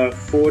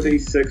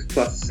 46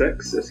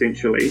 +6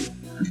 essentially,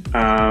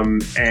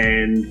 and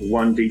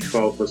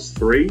 1d12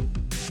 +3,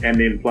 and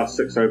then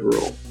 +6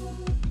 overall.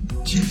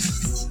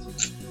 Jesus.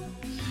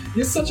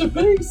 You're such a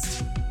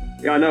beast.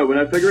 Yeah, I know. When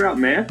I figure out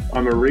math,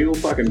 I'm a real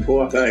fucking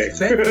twat, eh?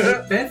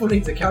 Banful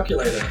needs a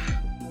calculator.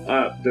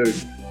 Dude.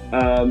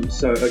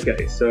 So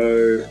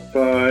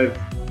 5.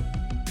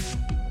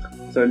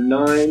 So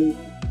 9,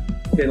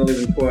 10,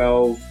 11,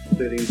 12,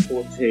 13,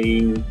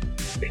 14,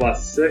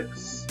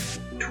 +6,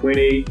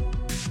 20,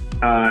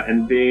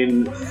 and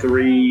then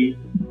 3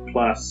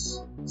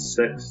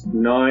 +6,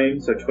 9.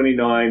 So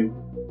 29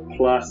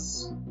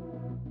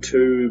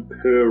 +2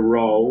 per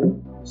roll.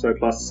 So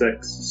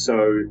 +6.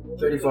 So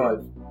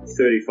 35.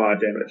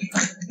 35 damage.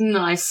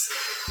 Nice.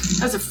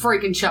 That's a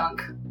freaking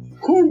chunk.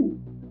 Cool.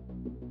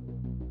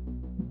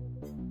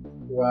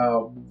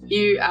 Wow.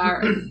 You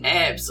are an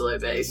absolute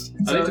beast.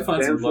 I need to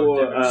find some low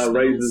Banfor damage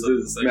raises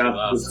spells his that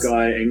mouth to the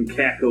sky and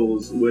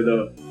cackles with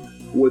a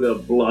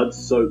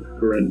blood-soaked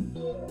grin.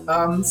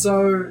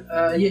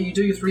 You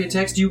do your 3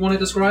 attacks. Do you want to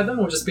describe them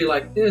or just be 3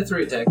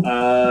 attacks?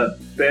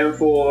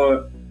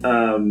 Banfor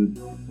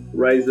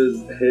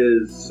raises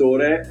his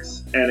sword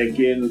axe and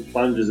again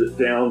plunges it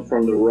down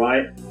from the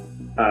right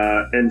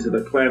into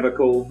the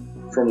clavicle,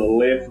 from the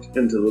left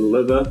into the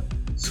liver,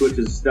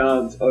 switches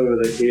stance over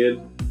the head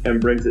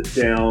and brings it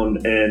down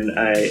in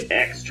a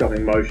axe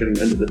chopping motion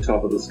into the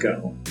top of the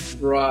skull.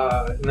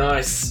 Right,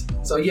 nice.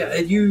 So you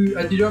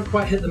don't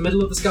quite hit the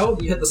middle of the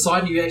skull, you hit the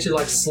side and you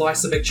actually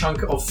slice a big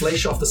chunk of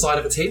flesh off the side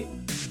of its head.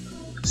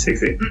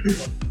 Sexy.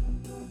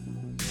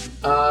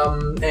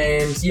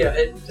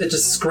 It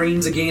just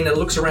screams again. It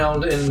looks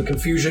around in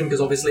confusion because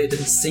obviously it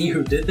didn't see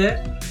who did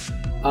that.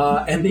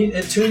 And then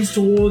it turns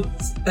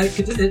towards...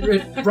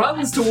 It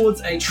runs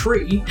towards a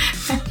tree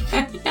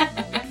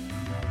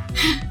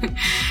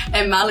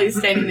And Marley's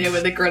standing there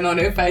with a grin on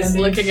her face, And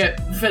then- looking at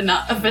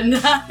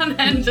Fanan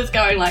and just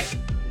going like,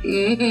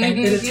 And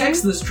it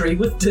attacks this tree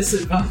with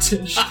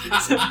disadvantage.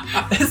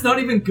 It's not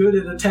even good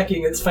at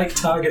attacking its fake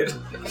target.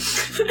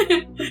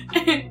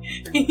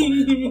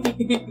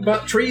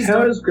 But trees How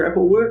don't. does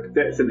grapple work?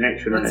 That's an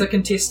action. It's a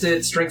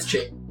contested strength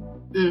check.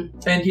 Mm.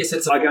 And yes,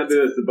 it's a I can't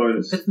do this as a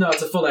bonus.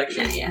 it's a full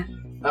action. yeah.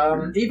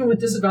 Even with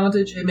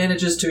disadvantage, it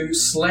manages to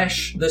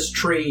slash this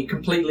tree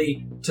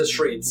completely to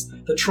shreds.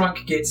 The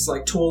trunk gets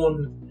like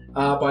torn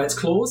by its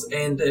claws,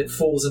 and it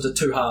falls into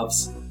two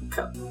halves.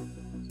 Cool.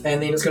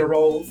 And then it's going to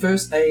roll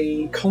first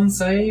a con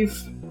save,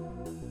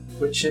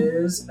 which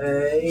is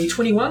a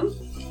 21.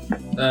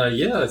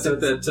 Yeah, I think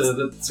that's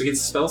against the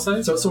spell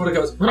save. So it sort of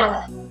goes,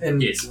 "Rah!"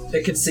 and Yes.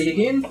 it can see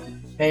again.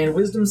 And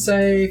wisdom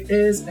save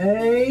is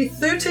a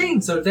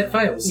 13, so that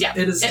fails. Yeah,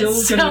 It is still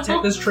it's going to still-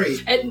 attack this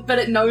tree. But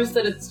it knows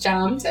that it's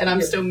charmed, and I'm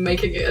Yeah. still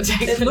making it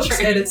attack It the looks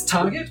tree. at its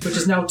target, which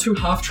is now two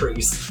half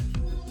trees.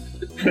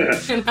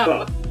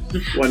 Fuck.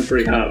 1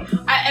 3 half.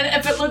 And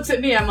if it looks at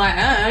me, I'm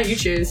like, you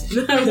choose.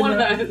 One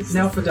of those.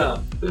 Now for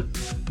Dan.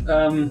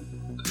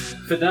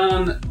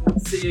 Fadan,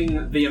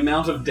 seeing the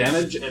amount of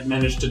damage it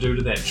managed to do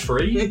to that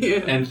tree, Yeah.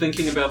 and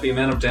thinking about the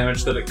amount of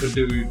damage that it could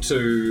do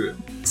to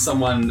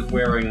someone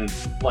wearing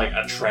like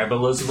a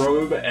traveler's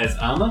robe as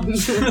armor,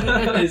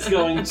 is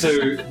going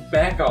to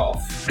back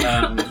off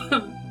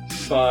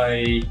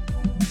by.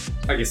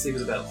 I guess he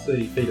was about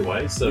 30 feet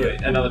away, so Yeah.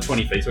 another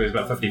 20 feet, so he was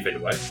about 50 feet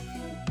away.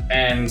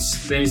 And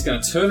then he's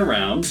going to turn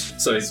around,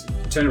 so he's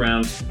turn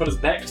around, put his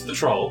back to the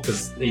troll,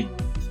 because he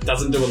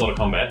doesn't do a lot of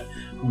combat,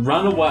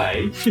 run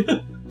away,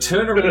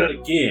 turn around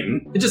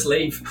again, And just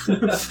leave.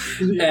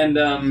 and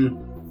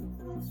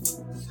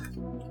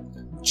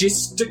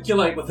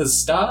gesticulate with his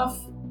staff,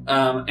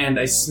 and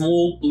a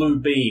small blue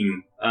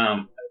beam,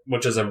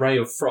 which is a ray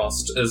of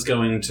frost, is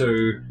going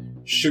to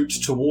shoot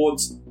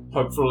towards,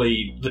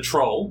 hopefully, the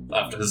troll,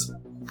 after his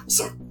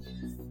sort of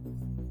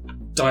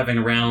diving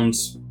around,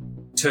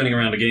 turning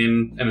around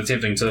again, and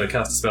attempting to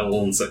cast a spell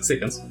all in 6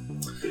 seconds.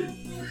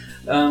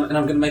 And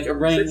I'm going to make a 6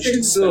 ranged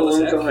seconds is a spell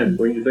long attack. time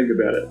when you think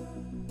about it.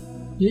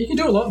 Yeah, you can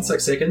do a lot in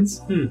 6 seconds.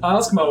 Hmm.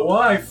 Ask my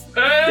wife.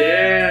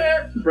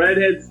 Yeah, Brad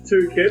had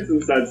 2 kids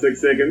inside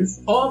 6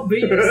 seconds.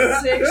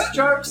 Obvious sex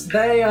jokes,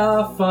 they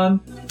are fun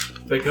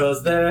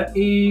because they're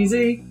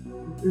easy.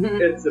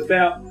 It's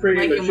about Like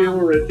your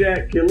premature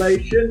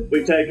ejaculation.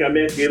 We take our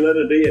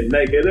masculinity and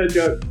make it a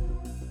joke.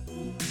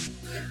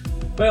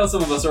 Well,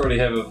 some of us already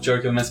have a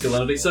joke of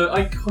masculinity, so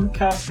I can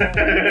cast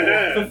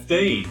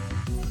 15.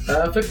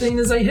 15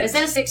 is a hit. Is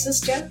that a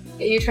sexist joke?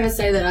 Are you trying to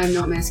say that I'm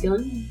not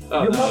masculine?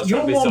 Oh, You're no, I more, was you're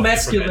trying to be more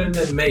self-deprecating. masculine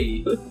than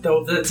me,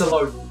 though that's a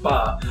low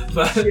bar.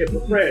 But Yeah,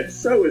 but Brad,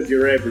 so is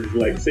your average,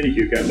 like, sea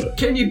cucumber.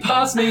 can you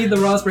pass me the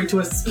raspberry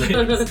twists, please?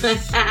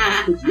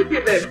 Could you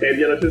get that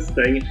fabulous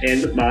thing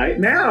in my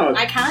mouth?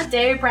 I can't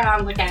do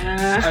brown liquor.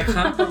 I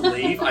can't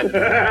believe I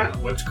brought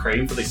whipped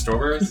cream for these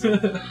strawberries.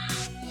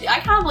 I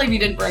can't believe you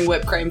didn't bring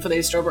whipped cream for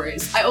these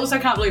strawberries. I also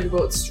can't believe you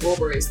brought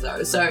strawberries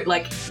though. So,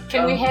 like,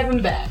 can we have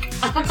them back?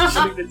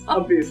 I mean, it's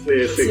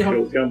obviously a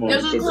sexual come on.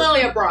 This is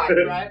clearly a bride,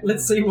 right?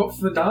 Let's see what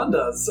Fadan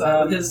does.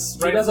 His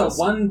He does a radius-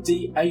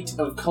 1d8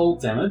 of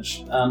cold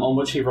damage, on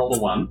which he rolled a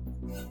 1.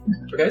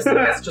 Okay, so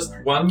that's just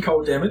one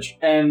cold damage.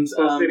 And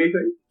Plus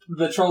anything?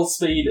 the troll's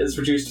speed is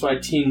reduced by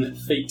 10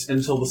 feet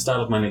until the start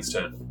of my next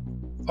turn.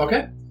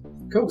 Okay,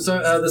 cool.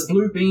 So this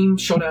blue beam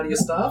shot out of your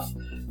staff.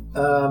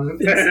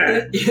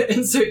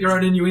 Insert your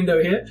own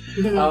innuendo here.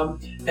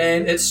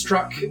 And it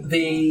struck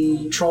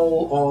the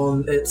troll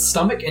on its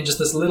stomach, and just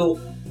this little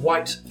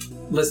white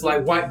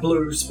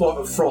blue spot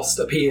of frost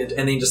appeared,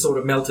 and then just sort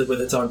of melted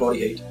with its own body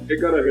heat.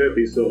 It got a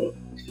herpes sore.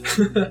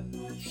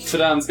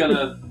 Fadan's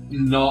gonna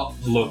not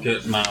look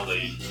at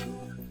Marley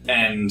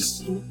and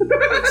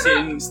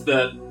pretend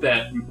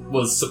that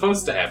was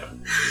supposed to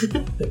happen.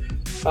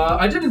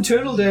 I did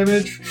internal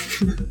damage.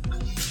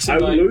 I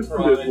my loosened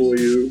pride. it for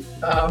you.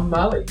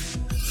 Marley.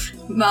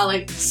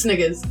 Marley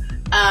sniggers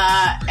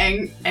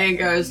and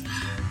goes,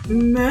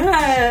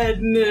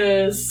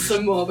 madness,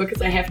 some more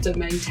because I have to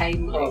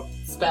maintain my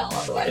spell,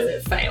 otherwise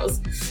it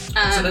fails.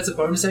 So that's a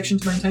bonus action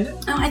to maintain it?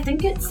 I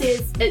think it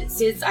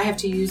says I have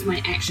to use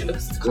my action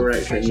because it's a Your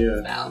action,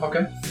 concentration yeah. spell.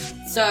 Okay.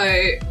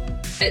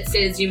 So it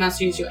says you must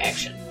use your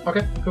action.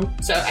 Okay, cool.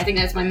 So I think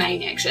that's my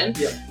main action.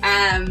 Yep.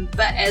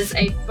 But as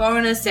a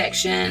bonus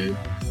action,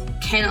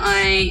 can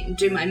I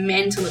do my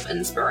mantle of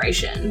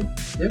inspiration?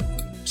 Yep.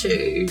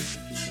 To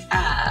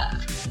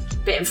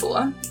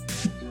Banfor.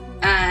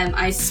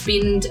 I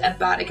spend a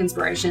bardic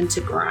inspiration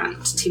to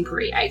grant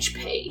temporary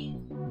HP.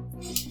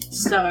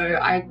 So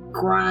I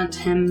grant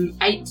him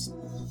 8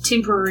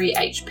 temporary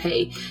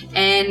HP,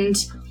 and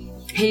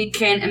he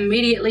can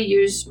immediately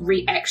use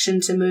reaction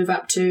to move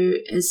up to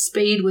his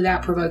speed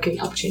without provoking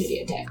opportunity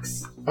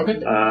attacks.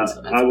 Okay.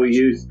 I will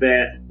use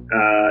that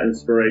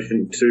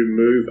inspiration to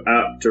move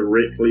up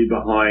directly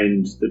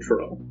behind the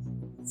troll.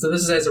 So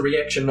this is as a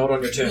reaction, not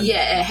on your turn.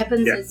 Yeah, it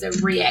happens Yeah. as a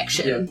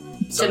reaction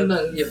So, to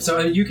move. Yeah, so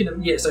you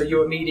can. Yeah, so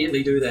you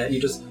immediately do that.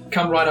 You just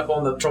come right up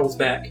on the troll's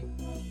back.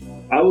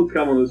 I will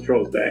come on this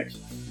troll's back.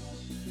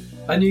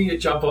 I knew you'd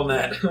jump on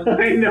that.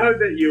 I know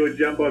that you would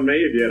jump on me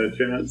if you had a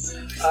chance.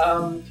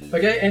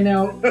 Okay, and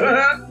now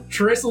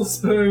Trestle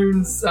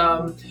Spoons.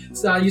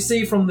 So you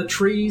see from the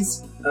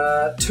trees,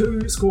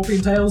 2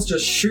 scorpion tails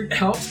just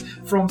shoot out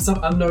from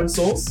some unknown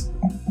source.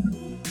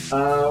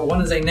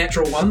 One is a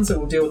natural 1, so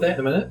we'll deal with that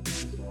in a minute.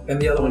 And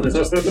the other one is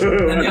just. And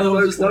the other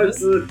one is just close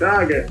to the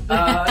target.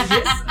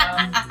 Yes.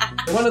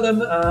 One of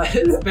them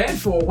hits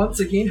Banfor once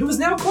again, who is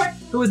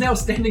now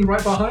standing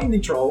right behind the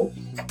troll.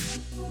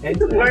 And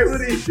Why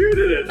would he shoot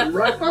at it? I'm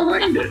right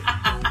behind it.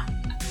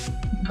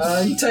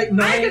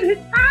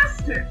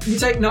 You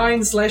take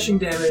 9 slashing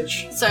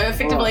damage. So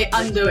effectively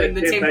undoing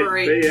the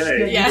temporary.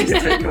 Yeah. You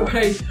take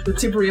away the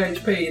temporary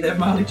HP that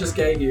Marley just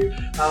gave you.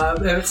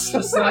 It's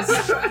just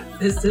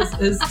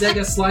his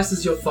dagger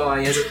slices your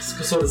thigh as it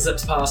sort of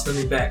zips past and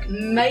then back.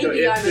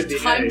 Maybe I'm a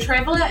time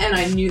traveller and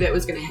I knew that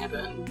was going to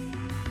happen.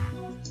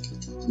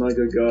 My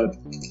good God.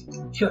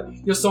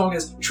 Your song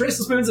is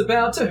Trestle Spoon's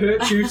about to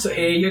hurt you, so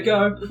here you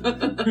go.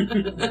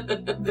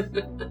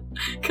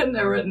 Couldn't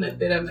have written it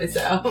better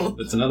myself.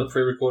 It's another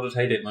pre-recorded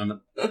Hey Dad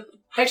moment.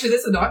 Actually,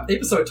 that's an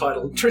episode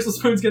title. Trestle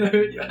Spoon's gonna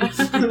hurt you.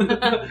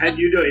 And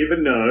you don't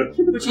even know.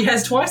 Which he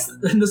has twice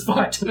in this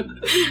fight.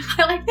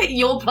 I like that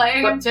you're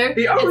playing him too.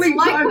 The only It's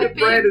like time we're that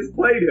Brad has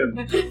played him,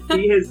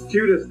 he has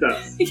tutored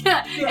us.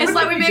 Yeah, it's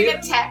like we're being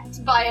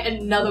attacked by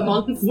another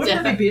monster.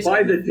 Wouldn't it be better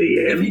By the if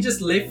he DM.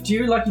 just left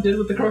you like he did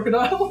with the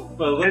crocodile?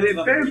 Well, And then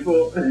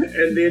Banfor,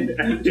 and then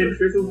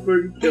Trestle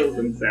Spoon kills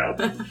himself.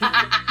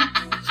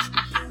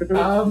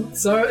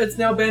 So it's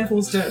now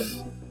Banfor's turn.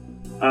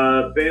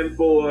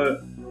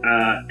 Banfor,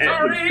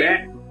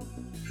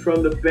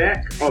 from the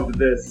back of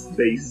this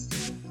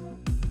beast,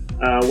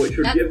 which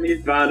would give me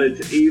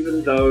advantage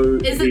even though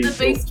Is it the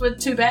beast with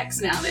 2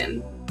 backs now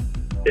then?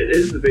 It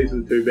is the beast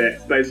with 2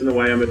 backs, based on the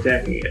way I'm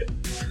attacking it.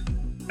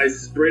 I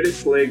spread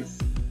its legs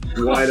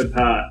wide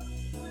apart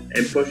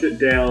and push it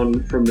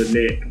down from the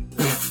neck,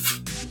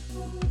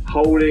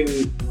 holding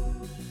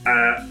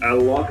a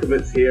lock of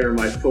its hair in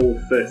my full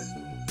fist,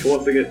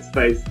 forcing its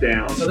face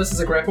down. So this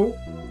is a grapple?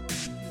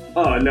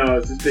 Oh no,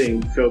 it's just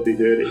being filthy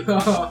dirty.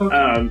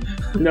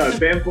 No,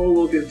 Banfor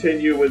will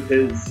continue with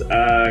his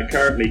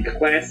currently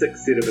classic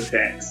set of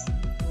attacks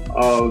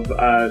of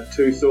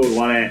 2 sword,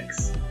 1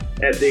 axe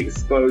at the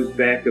exposed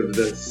back of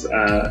this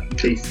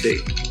beastie.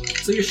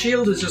 So your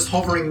shield is just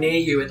hovering near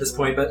you at this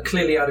point, but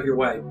clearly out of your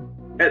way.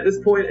 At this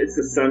point, it's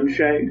a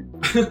sunshade.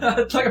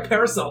 It's like a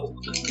parasol.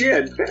 Yeah,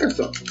 it's a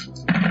parasol.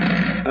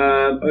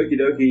 Okie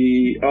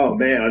dokie. Oh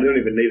man, I don't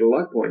even need a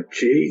luck point.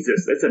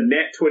 Jesus, that's a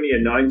nat 20, a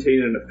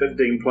 19, and a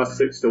 15 plus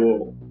 6 to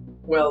all.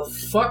 Well,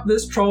 fuck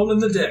this troll in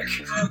the dick.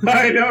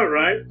 I know,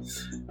 right?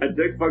 I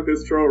dick fuck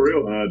this troll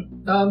real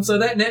hard. So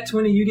that nat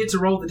 20, you get to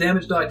roll the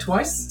damage die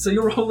twice. So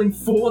you're rolling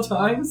 4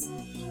 times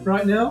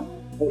right now.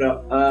 Hold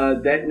up.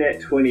 That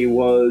nat 20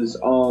 was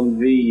on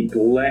the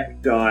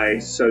black die,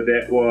 so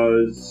that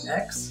was...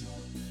 X.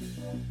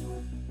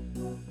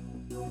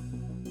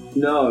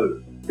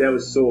 No, that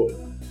was sword.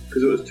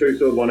 Because it was 2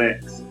 sword, 1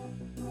 axe.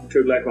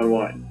 2 black, 1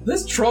 white.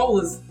 This troll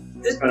is...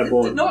 It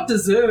did not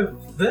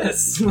deserve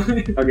this.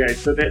 Okay,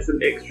 so that's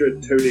an extra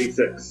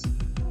 2d6.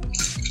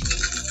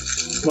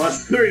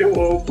 Plus 3 to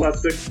all,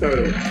 plus 6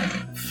 total.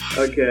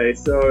 Okay,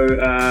 so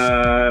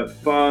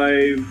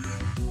 5,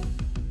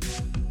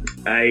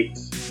 8,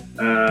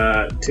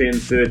 10,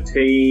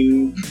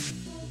 13,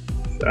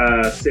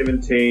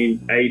 17,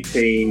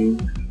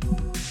 18,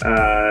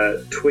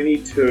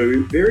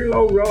 22. Very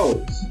low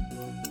rolls.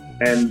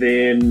 And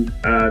then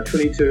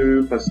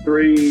 22 plus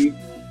 3,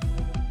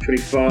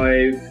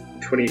 25,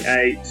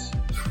 28,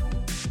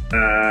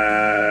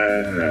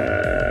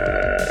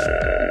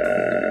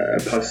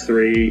 plus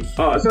 3.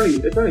 Oh, it's only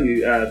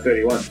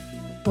 31.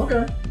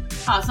 Okay.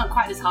 Oh, it's not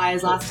quite as high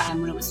as last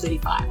time when it was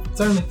 35.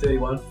 It's only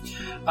 31. It's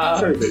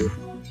only 31.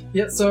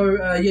 Yeah,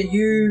 so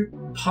you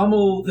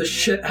pummel the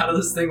shit out of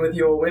this thing with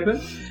your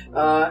weapon,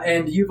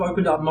 and you've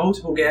opened up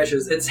multiple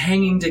gashes. It's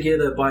hanging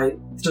together by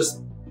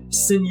just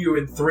sinew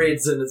and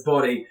threads in its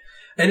body,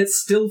 and it's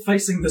still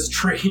facing this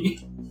tree.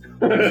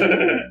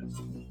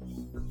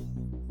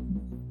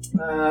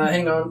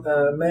 Hang on,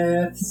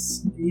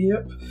 maths,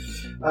 yep.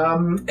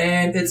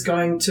 And it's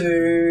going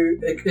to,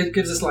 it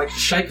gives this like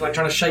shake, like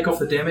trying to shake off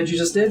the damage you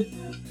just did,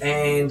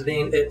 and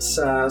then it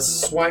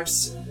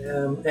swipes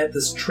at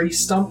this tree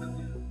stump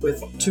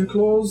with 2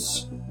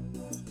 claws.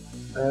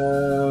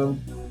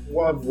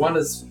 One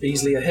is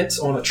easily a hit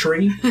on a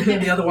tree,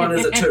 and the other one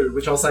is a 2,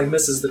 which I'll say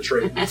misses the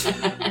tree.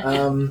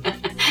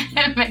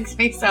 It makes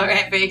me so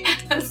happy.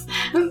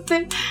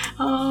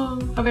 Oh,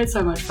 I've had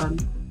so much fun.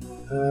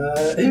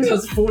 It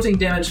does 14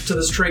 damage to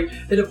this tree.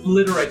 It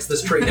obliterates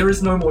this tree. There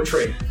is no more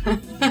tree.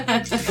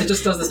 It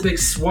just does this big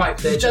swipe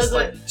that just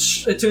like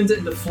it turns it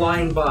into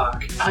flying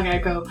bark. Okay,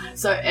 cool.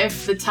 So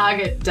if the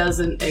target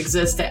doesn't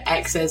exist, it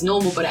acts as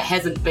normal, but it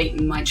hasn't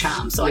beaten my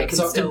charm, so I can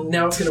still.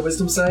 Now it's going to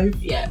wisdom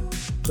save. Yeah.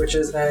 which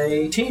is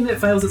a 10 that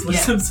fails its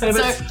wisdom save.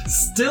 So-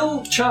 It's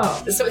still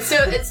charmed. So it's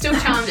still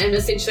charmed, and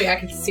essentially I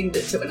can send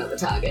it to another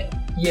target.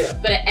 Yeah.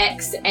 But it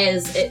acts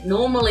as it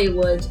normally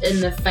would in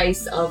the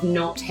face of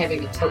not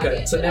having a target.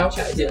 Okay, so that now, I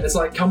chose. yeah, it's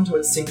like come to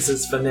its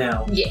senses for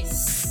now.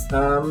 Yes.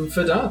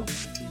 For done.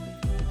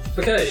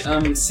 Okay,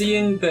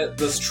 seeing that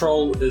this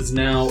troll is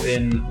now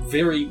in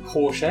very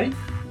poor shape,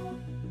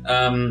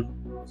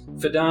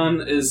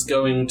 Fadan is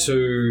going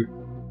to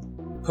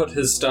put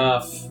his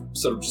staff,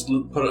 sort of just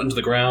put it into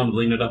the ground,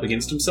 lean it up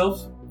against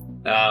himself,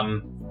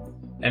 and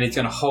he's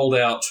going to hold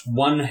out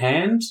one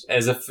hand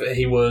as if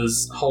he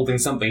was holding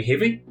something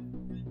heavy.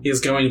 He is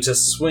going to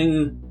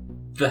swing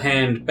the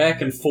hand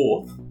back and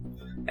forth,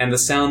 and the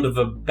sound of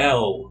a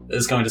bell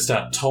is going to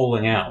start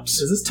tolling out.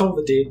 Is this Toll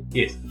the Dead?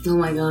 Yes. Oh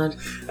my god.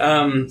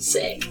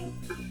 Sick.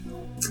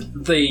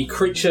 The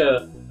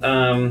creature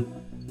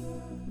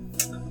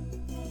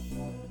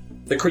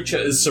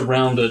is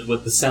surrounded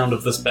with the sound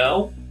of this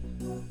bell,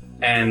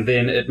 and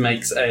then it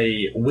makes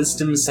a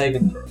wisdom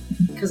saving throw.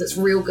 Because it's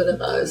real good at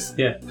those.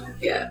 Yeah.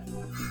 Yeah.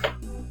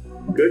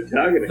 Good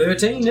targeting.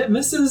 13, it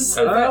misses.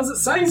 It fails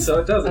its save. So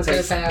it does. I was going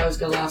to say I was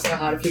going to laugh so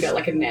hard if you got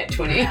like a nat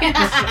 20.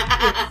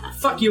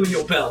 Fuck you and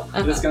your bell.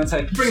 It's going to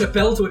take Bringing a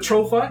bell to a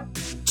troll fight?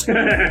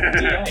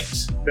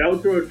 D8. Bell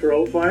to a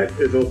troll fight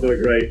is also a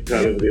great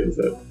title of the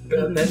episode.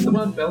 That's the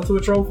one. Bell to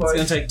a troll It's fight.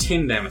 going to take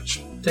 10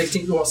 damage. Takes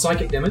 10, what,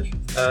 psychic damage?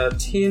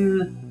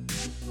 10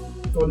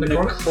 Or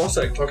necrotic?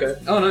 necrotic. Okay.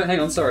 Oh no, hang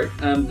on, sorry.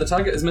 The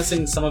target is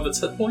missing some of its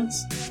hit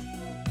points.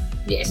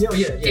 Yes. Yeah,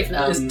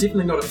 Definitely. It's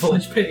definitely not at full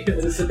HP.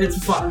 It's I'm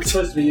fucked.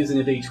 supposed to be using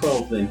a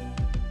D12 then.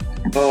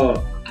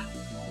 Oh.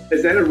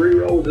 Is that a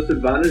reroll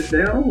disadvantage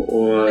now?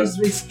 Or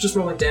He's just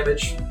rolling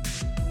damage.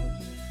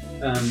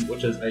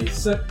 Which is a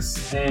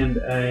 6 and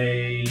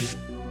a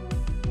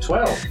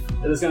 12.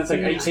 It is going to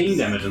take 18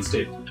 damage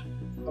instead.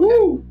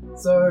 Woo!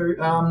 So,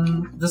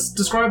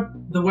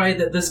 describe the way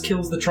that this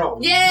kills the troll.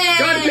 Yay!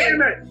 God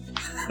damn it!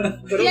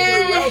 But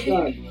Yay! also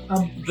well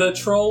done. The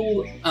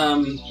troll,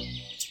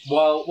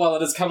 while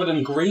it is covered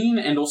in green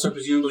and also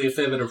presumably a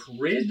fair bit of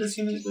red,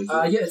 assuming it bleeds.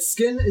 Yeah, its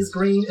skin is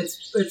green.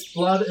 Its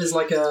blood is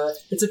like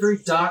it's a very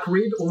dark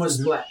red,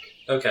 almost black.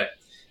 Okay.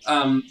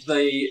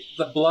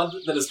 The blood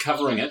that is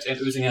covering it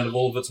and oozing out of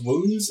all of its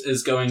wounds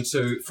is going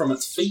to, from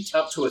its feet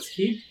up to its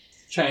head,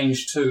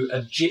 change to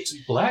a jet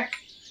black.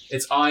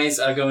 Its eyes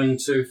are going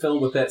to fill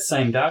with that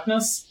same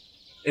darkness.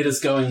 It is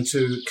going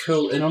to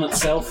curl in on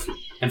itself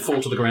and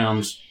fall to the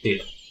ground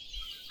dead.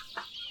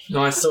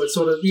 Nice. So it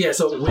sort of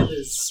so it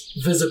withers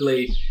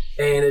visibly,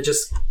 and it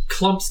just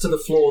clumps to the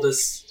floor.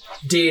 This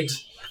dead,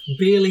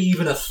 barely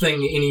even a thing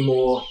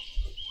anymore,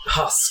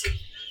 husk.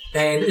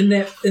 And in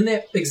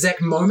that exact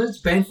moment,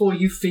 Banfor,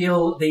 you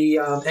feel the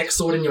axe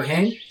sword in your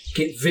hand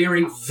get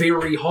very,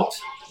 very hot,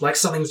 like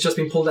something's just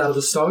been pulled out of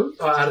the stove,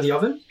 out of the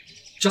oven,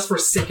 just for a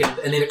second,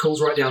 and then it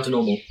cools right down to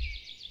normal.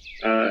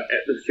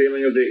 At the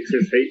feeling of the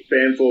excess heat,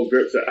 Banfor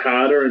grips it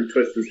harder and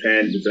twists his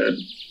hand in.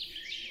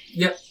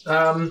 Yep.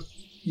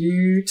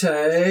 You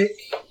take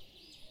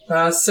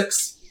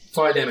 6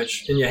 fire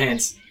damage in your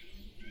hands.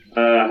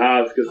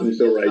 Half because I'm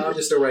still raging.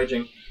 You're still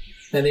raging.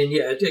 And then,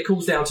 it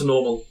cools down to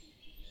normal.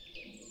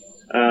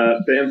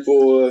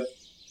 Banfor,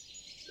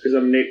 because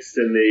I'm next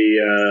in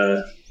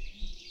the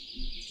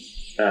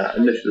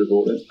initiative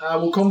order.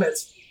 Well,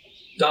 combat's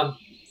done.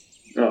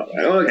 Oh,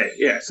 okay,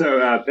 yeah. So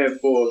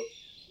Banfor,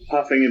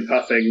 puffing and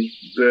puffing,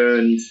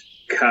 burned,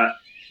 cut,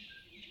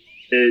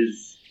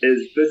 is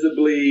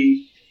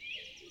visibly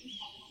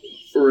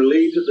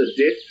relieved at the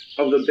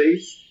death of the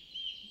beast,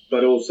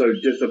 but also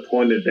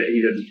disappointed that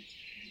he didn't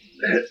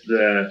hit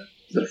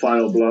the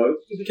final blow.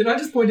 Can I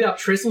just point out,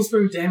 Trestle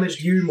Spoon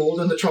damaged you more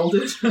than the troll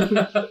did?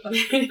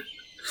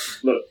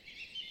 Look,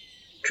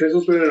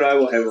 Trestlespoon and I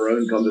will have our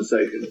own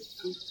conversation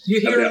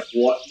You hear about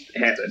what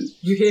happened.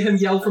 You hear him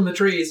yell from the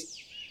trees,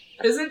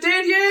 "Is it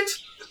dead yet?"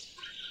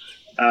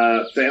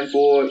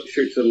 Banfor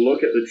shoots a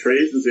look at the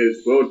trees and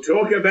says, "We'll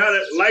talk about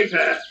it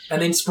later."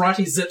 And then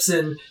Spritey zips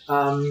in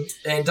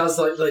and does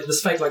like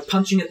this fake like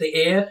punching at the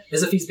air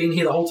as if he's been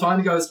here the whole time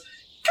and goes,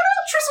 "Come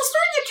on, Trestle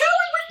Spoon, you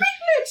coward, we've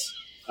beaten it!"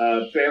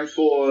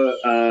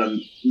 Banfor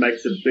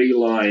makes a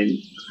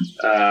beeline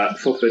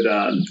for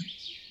Fadan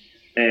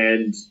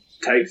and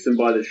takes him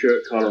by the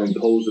shirt collar and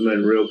pulls him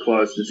in real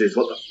close and says,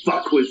 "What the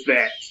fuck was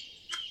that?"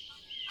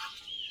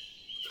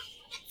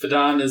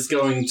 Fadan is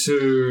going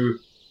to,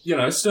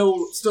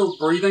 still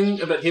breathing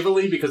a bit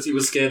heavily because he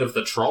was scared of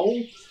the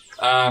troll.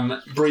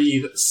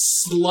 Breathe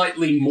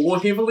slightly more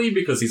heavily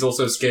because he's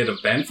also scared of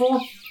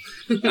Banfor.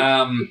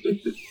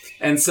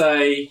 And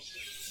say,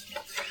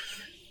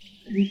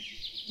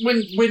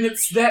 when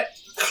it's that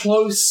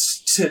close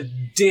to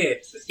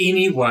death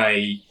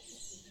anyway,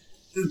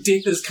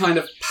 death is kind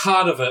of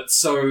part of it,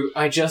 so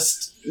I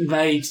just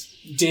made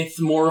death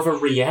more of a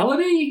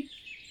reality?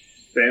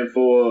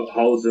 Banfor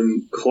holds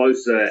him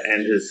closer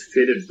and his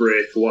fetid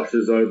breath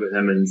washes over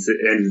him and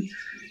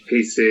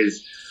he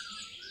says,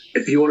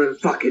 "If you want to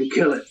fucking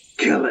kill it,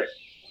 kill it.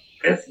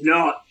 If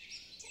not,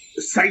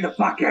 say the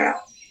fuck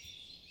out."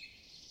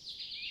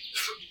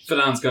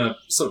 Fidan's going to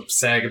sort of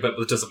sag a bit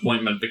with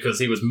disappointment because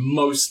he was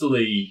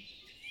mostly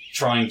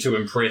trying to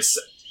impress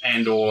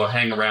and or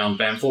hang around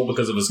Banfor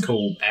because of his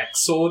cool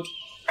axe sword.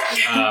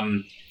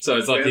 So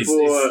it's like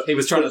he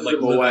was trying to like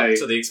live up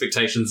to the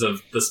expectations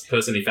of this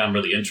person he found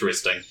really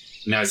interesting.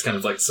 Now he's kind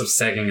of like sort of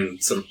sagging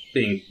and sort of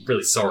being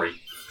really sorry.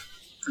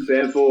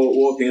 Banfor,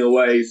 walking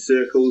away,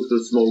 circles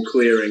the small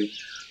clearing,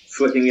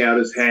 flicking out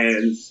his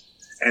hands,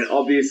 and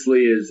obviously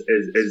is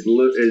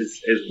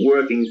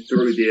working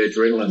through the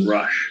adrenaline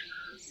rush,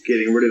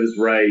 getting rid of his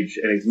rage,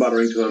 and he's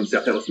muttering to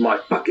himself, "That was my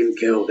fucking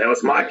kill. That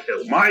was my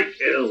kill. My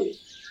kill."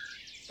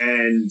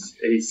 And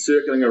he's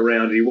circling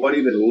around, and he won't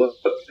even look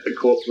at the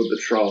corpse of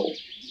the troll.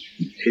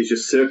 He's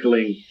just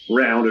circling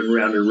round and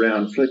round and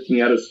round,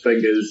 flicking out his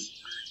fingers,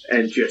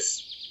 and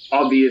just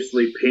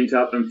obviously pent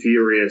up and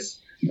furious,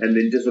 and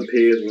then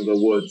disappears into the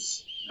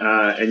woods.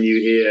 And you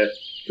hear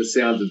the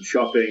sounds of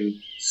chopping,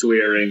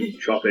 swearing,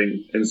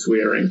 chopping, and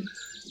swearing.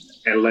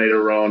 And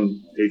later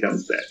on, he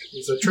comes back.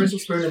 So Trestle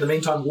Spoon, in the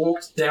meantime,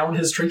 walked down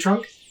his tree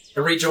trunk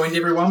and rejoined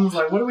everyone. Was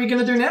like, "What are we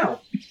going to do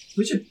now?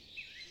 We should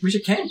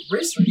camp,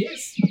 rest, I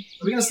guess.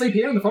 Are we going to sleep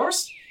here in the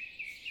forest?"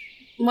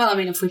 Well, I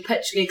mean, if we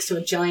pitch next to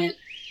a giant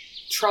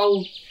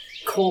troll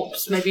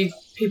corpse, maybe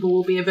people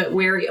will be a bit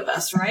wary of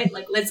us, right?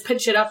 Like, let's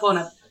pitch it up on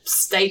a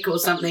stake or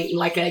something,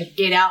 like a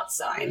get out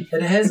sign.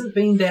 It hasn't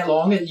been that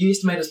long. You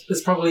estimate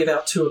it's probably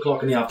about 2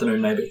 o'clock in the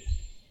afternoon, maybe.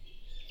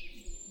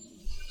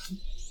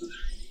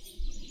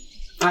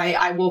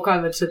 I walk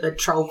over to the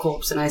troll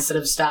corpse and I sort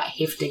of start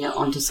hefting it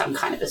onto some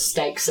kind of a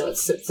stake so it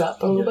sits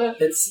up a little bit.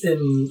 It's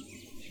in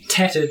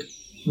tattered,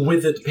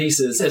 withered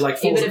pieces. It like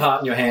falls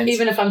apart in your hands.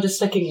 Even if I'm just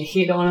sticking a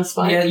head on a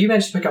spike? Yeah, you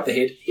managed to pick up the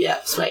head. Yeah,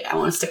 sweet. I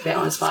want to stick that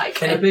on a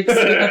spike. And a big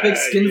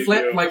skin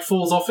flap like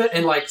falls off it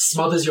and like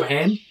smothers your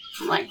hand.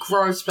 I'm like,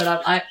 gross,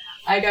 but I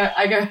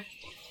go,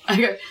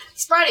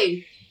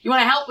 Spritey, you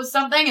want to help with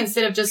something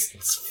instead of just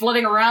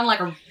flitting around like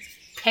a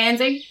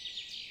pansy?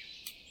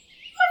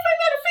 I find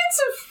that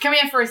offensive. Come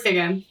here for a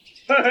second.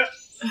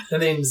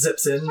 And then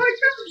zips in.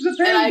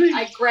 And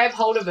I grab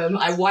hold of him,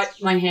 I wipe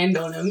my hand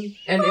on him,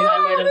 and then I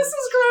let him... this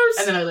is gross.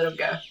 And then I let him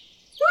go.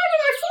 Why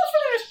did I fall for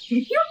that?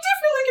 You're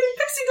definitely getting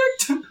pixie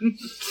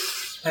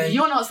dicked.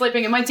 You're not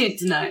sleeping in my tent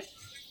tonight.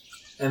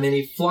 And then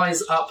he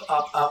flies up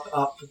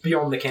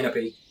beyond the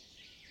canopy.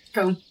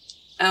 Cool.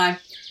 And I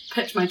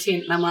pitch my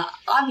tent and I'm like,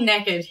 I'm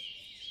knackered.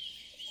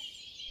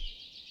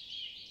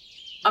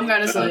 I'm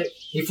going to sleep.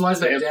 He flies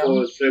back down.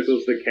 Banfor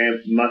circles the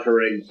camp,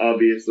 muttering,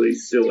 obviously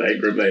still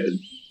aggravated.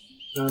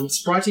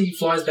 Spritey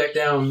flies back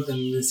down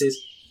and says,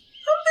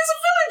 "There's a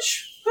village.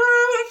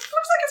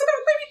 Looks like it's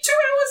about maybe 2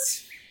 hours.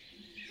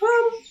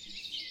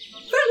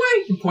 That way."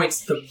 And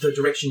points the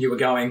direction you were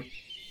going.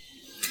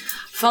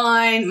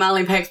 Fine.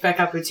 Marley packs back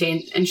up her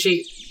tent and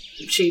she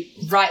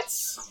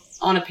writes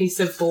on a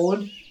piece of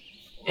board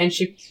and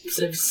she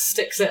sort of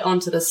sticks it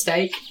onto the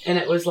stake, and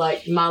it was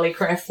like Marley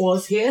Craft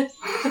was here.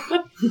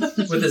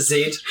 With a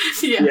Z.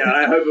 Yeah. Yeah,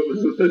 I hope it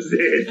was with a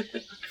Z.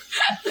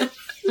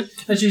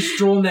 And she's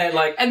drawn that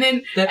like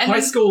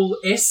high school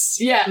S.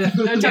 Yeah, no,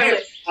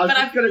 totally. I was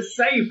just going to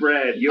say,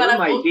 Brad, you're in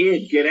my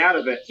head. Get out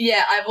of it.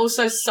 Yeah, I've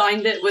also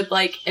signed it with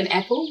like an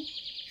apple.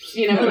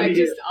 You know, like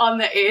just on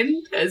the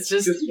end. It's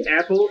just an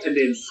apple and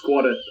then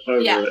squat it over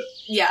it.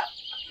 Yeah.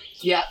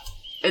 Yeah.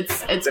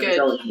 It's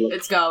good.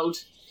 It's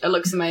gold. It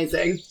looks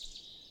amazing.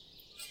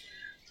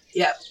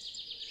 Yep.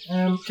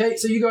 Okay,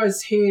 so you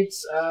guys head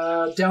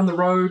down the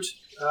road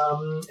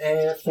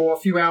for a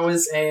few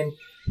hours, and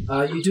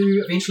you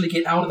do eventually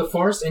get out of the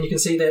forest, and you can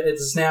see that it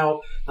is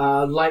now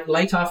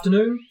late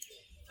afternoon,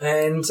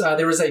 and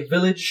there is a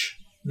village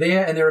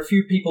there, and there are a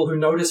few people who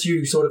notice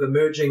you sort of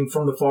emerging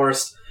from the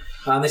forest.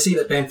 They see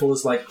that Banfor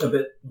is like a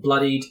bit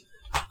bloodied,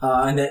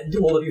 and that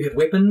all of you have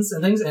weapons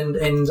and things, and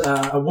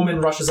a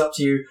woman rushes up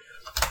to you,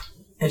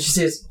 and she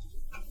says,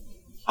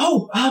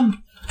 "Oh,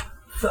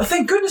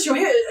 thank goodness you're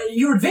here.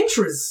 You're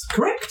adventurers,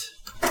 correct?"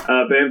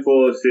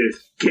 Banfor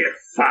says, "Get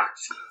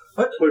fucked."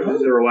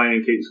 Pushes her away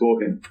and keeps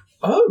walking.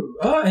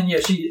 Oh, and yeah,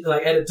 she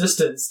like at a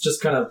distance just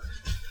kind of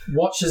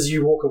watches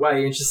you walk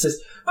away, and she says,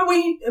 "But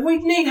we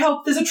need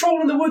help. There's a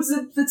troll in the woods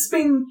that's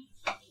been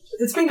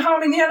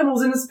harming the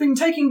animals and it's been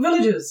taking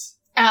villages."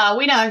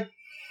 We know.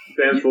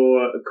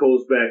 Banfor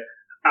calls back,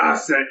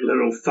 "Ask that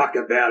little fuck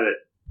about it,"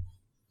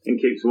 and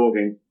keeps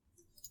walking.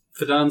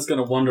 Fidan's going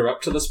to wander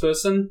up to this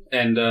person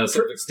and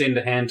sort of extend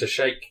a hand to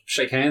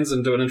shake hands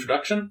and do an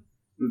introduction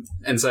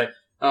and say,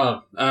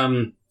 the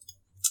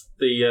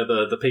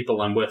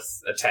people I'm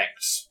with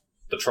attacked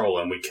the troll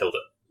and we killed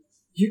it.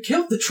 You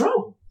killed the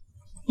troll?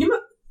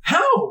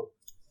 How?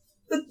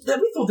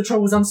 We thought the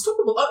troll was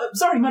unstoppable.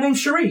 Sorry, my name's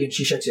Cherie, and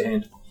she shakes your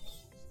hand.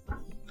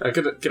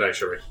 G'day,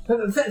 Cherie.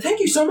 Thank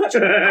you so much.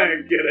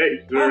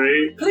 G'day,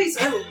 Cherie. Please,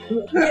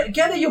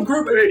 gather your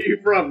group. Where are you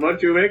from,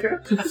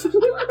 Montjuica?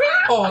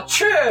 Oh,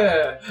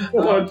 cheer.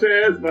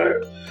 Cheers,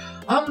 mate.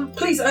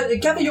 Please,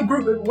 gather your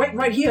group. Wait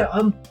right here.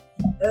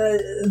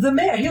 The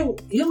mayor,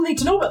 he'll need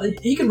to know about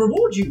it. He can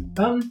reward you.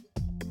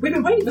 We've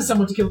been waiting for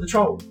someone to kill the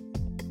troll.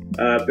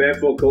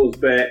 Banfor calls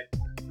back,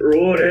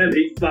 "Reward him,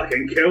 he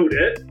fucking killed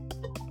it."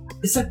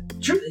 Is that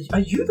Are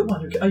you the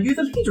one? Are you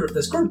the leader of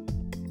this group?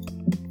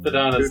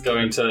 Fidana's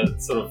going to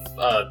sort of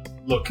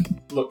look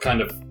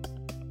kind of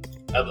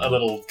a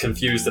little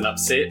confused and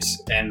upset,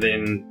 and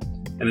then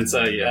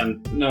say,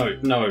 no.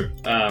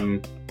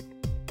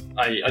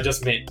 I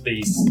just met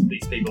these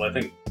people. I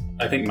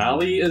think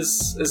Marley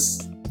is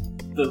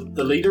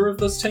the leader of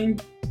this team.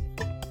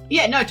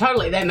 Yeah, no,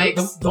 totally. That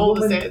makes all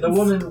the sense. The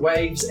woman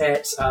waves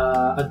at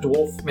a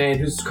dwarf man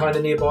who's kind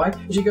of nearby,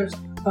 and she goes,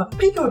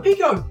 Pico,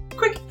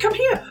 quick, come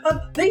here.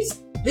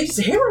 These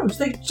heroes,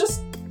 they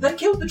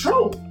killed the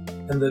troll.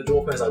 And the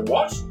dwarf man's like,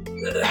 what?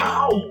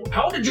 How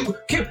did you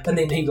kill? And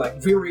then he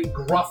very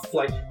gruff,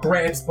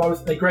 grabs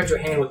your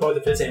hand with both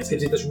of his hands,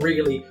 gives you this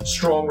really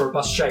strong,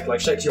 robust shake,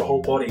 shakes your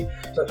whole body.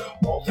 He's like,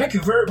 oh, thank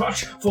you very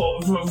much for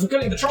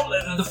killing the troll.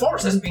 The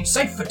forest hasn't been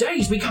safe for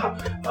days. We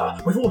can't.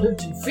 We've all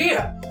lived in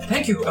fear.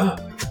 Thank you.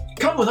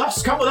 Come with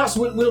us.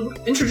 We'll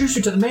introduce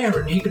you to the mayor,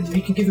 and he can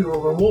give you a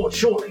reward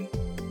shortly.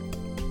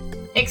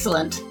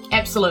 Excellent.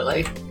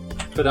 Absolutely.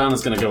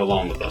 Fidana's going to go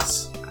along with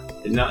us.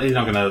 He's not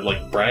going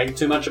to brag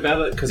too much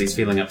about it because he's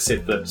feeling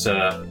upset that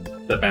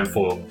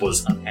Banfor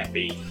was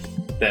unhappy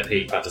that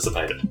he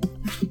participated.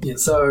 Yeah,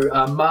 so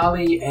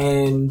Marley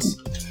and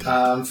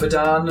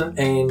Fidan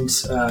and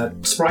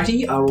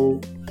Spritey are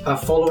all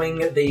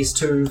following these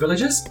two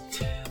villagers,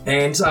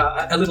 and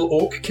a little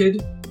orc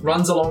kid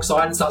runs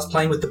alongside and starts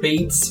playing with the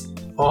beads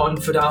on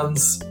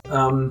Fidan's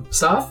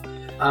staff,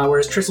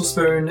 whereas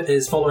Trestlespoon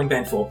is following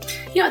Banfor.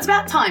 It's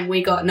about time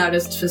we got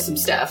noticed for some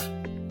stuff.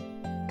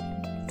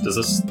 Does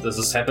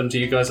this happen to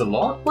you guys a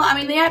lot? Well, I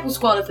mean, the Apple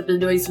Squad have been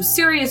doing some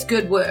serious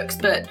good works,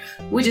 but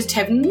we just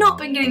have not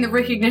been getting the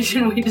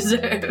recognition we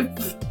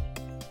deserve.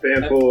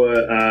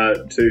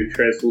 Banfor to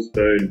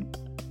Trestlespoon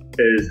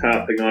is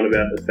harping on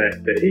about the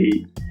fact that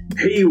he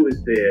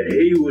was there,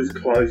 he was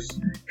close,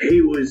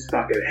 he was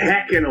fucking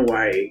hacking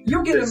away.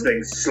 This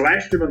thing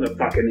slashed him on the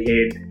fucking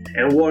head,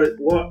 and what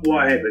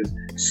happens?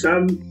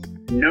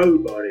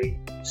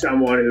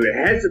 Someone who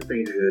hasn't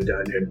been to the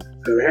dungeon,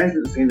 who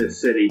hasn't seen the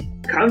city,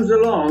 comes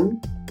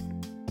along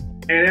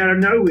and out of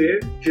nowhere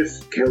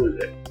just kills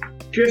it.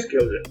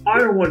 I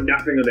don't want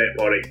nothing of that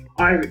body.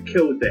 I haven't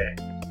killed that.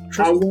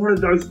 I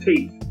wanted those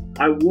teeth.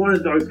 I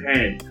wanted those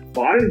hands.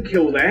 But I didn't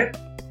kill that.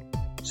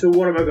 So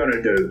what am I going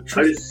to do?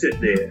 I just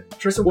sit there.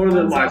 What are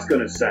the mice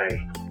going to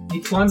say? He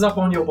climbs up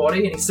on your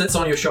body and he sits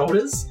on your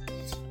shoulders.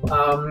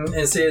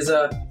 And says,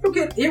 you'll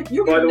get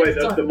By the way,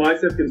 the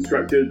mice have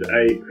constructed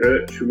a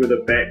perch with a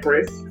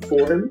backrest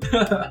for him.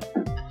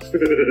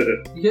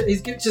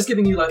 He's just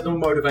giving you little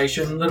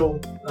motivation,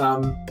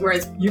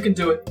 whereas you can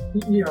do it,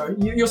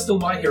 you're still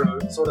my hero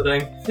sort of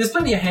thing. There's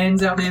plenty of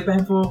hands out there,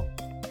 Banfor.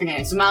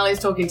 Okay, so Marley's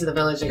talking to the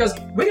villagers. Because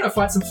we're going to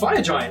fight some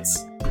fire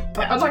giants.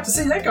 I'd like to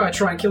see that guy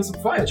try and kill some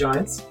fire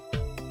giants.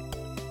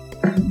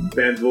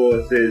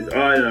 Banfor says,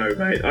 I know,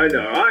 mate, I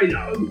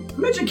know.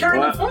 Imagine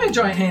carrying a fire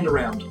giant hand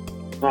around.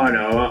 I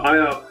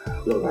know.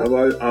 Look, I've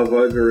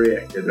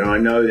overreacted, and I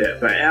know that.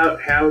 But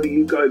how do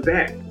you go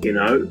back?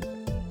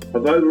 I've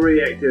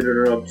overreacted,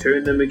 and I've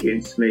turned them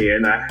against me,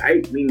 and they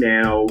hate me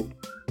now.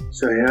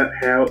 So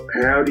how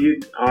do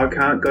you? I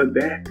can't go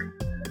back.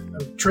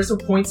 Trestle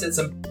points at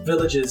some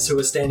villagers who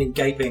are standing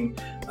gaping,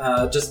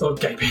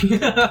 gaping.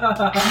 They're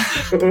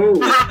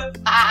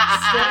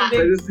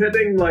just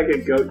hitting like a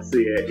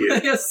goatsy at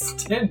you. They are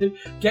standing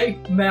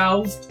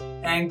gape-mouthed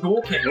and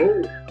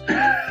gawking.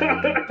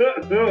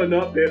 Oh,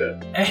 not better.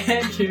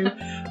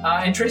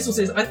 And Trestle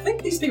says, I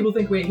think these people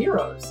think we're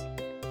heroes.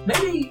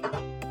 Maybe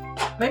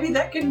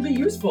that can be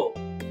useful.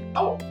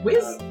 Oh,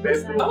 where's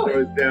Banfor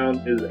throws down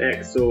his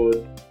axe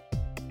sword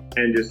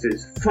and just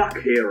says, fuck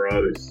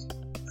heroes.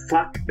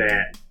 Fuck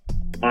that.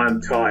 I'm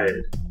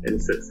tired.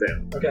 And sits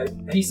down. Okay,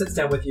 and he sits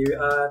down with you.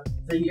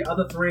 The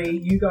other three,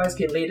 you guys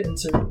get led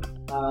into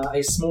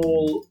a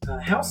small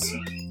house.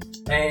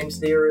 And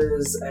there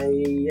is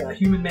a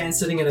human man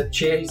sitting in a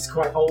chair. He's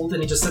quite old,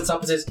 and he just sits up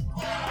and says,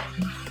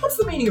 what's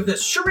the meaning of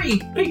this? Cherie,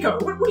 Pico,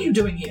 what are you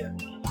doing here?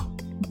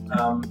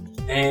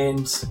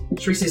 And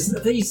Cherie says,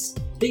 these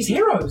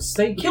heroes,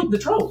 they killed the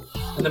troll.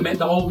 And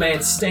the old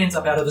man stands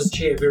up out of his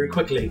chair very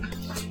quickly.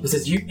 He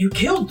says, you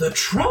killed the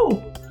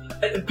troll?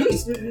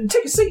 Please,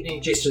 take a seat. And he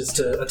gestures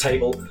to a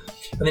table.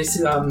 And then he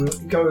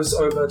goes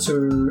over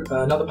to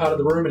another part of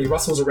the room, and he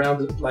rustles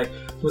around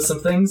with some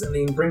things, and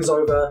then brings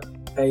over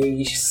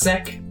a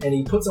sack, and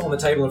he puts it on the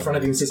table in front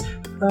of you and says,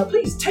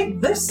 please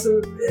take this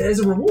as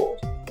a reward.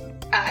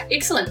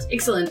 Excellent.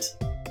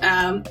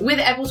 We're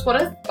the Apple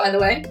Squatter, by the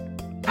way.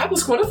 Apple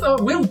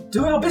Squatter? We'll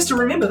do our best to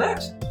remember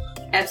that.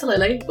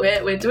 Absolutely.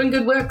 We're doing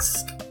good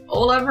works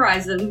all over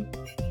Eisen.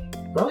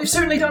 Well, you've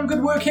certainly done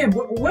good work here.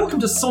 Welcome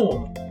to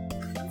Sorm.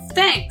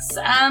 Thanks.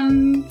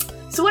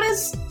 So what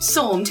is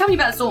Sorm? Tell me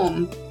about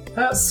Sorm.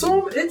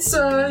 Sorm, it's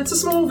a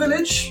small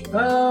village,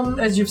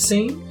 as you've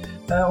seen.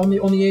 On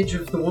the edge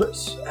of the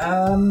woods.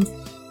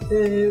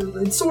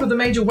 It's sort of the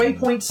major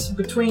waypoint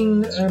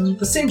between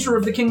the centre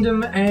of the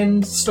kingdom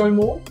and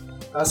Stonewall.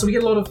 So we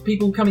get a lot of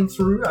people coming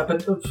through,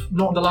 but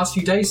not in the last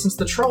few days since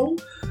the troll.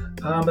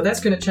 But that's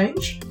going to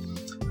change,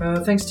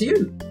 thanks to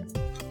you.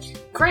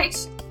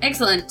 Great.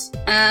 Excellent.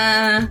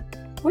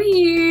 What do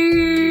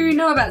you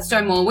know about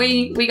Stonewall?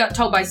 We got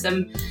told by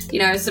some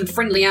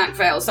friendly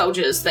Arkvale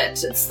soldiers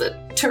that it's the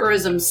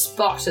tourism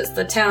spot, it's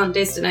the town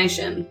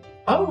destination.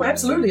 Oh,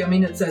 absolutely. I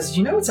mean, it's, as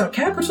you know, it's our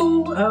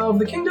capital of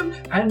the kingdom,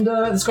 and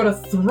it's got a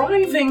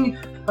thriving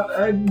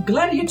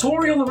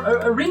gladiatorial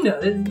arena.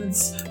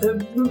 It's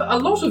a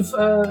lot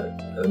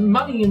of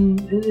money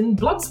in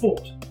blood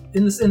sport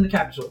in the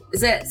capital.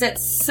 Is that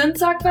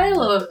since Arkvale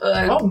or?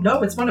 Oh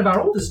no, it's one of our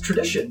oldest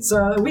traditions.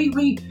 We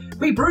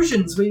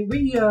Brusians,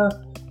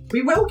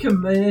 we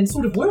welcome and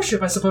sort of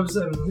worship, I suppose,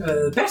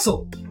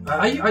 battle.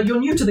 You're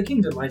new to the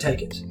kingdom, I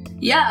take it.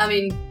 Yeah, I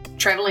mean,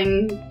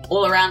 travelling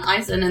all around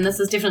Ison, and this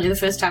is definitely the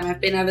first time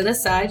I've been over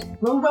this side.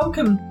 Well,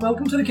 welcome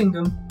to the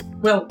kingdom.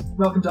 Well,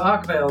 welcome to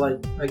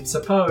Arkvale, I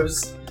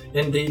suppose.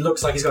 And he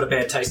looks like he's got a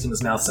bad taste in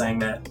his mouth saying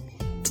that.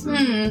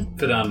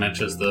 Fadan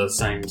matches the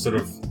same sort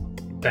of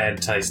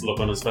bad taste look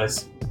on his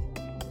face.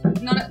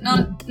 Not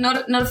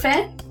a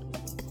fan?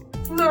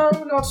 No,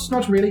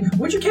 not really.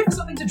 Would you care for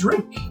something to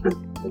drink?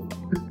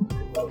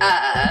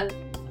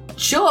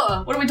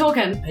 Sure. What are we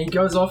talking? He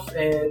goes off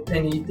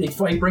and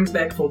he brings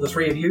back for the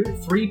three of you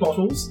 3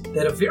 bottles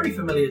that are very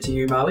familiar to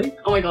you, Marley.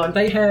 Oh my god.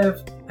 They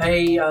have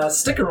a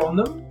sticker on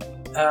them.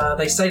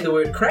 They say the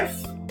word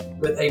Craff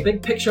with a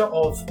big picture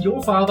of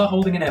your father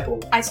holding an apple.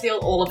 I steal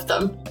all of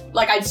them.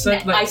 Like, I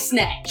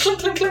snatch. Clink,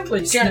 clink, clink,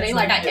 please. Do you know what I mean?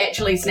 Like, I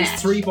actually snatch.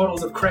 There's 3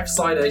 bottles of Craft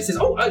cider. He says,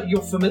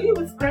 you're familiar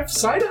with Craft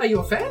cider? Are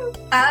you a fan?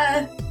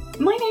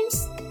 My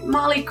name's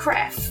Marley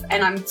Craff,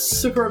 and I'm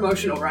super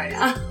emotional right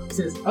now. He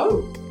says,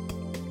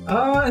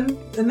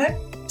 and that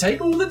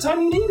take all the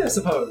time you need, I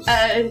suppose.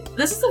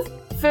 This is the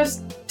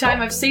first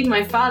time I've seen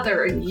my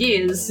father in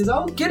years. He says,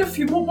 I'll get a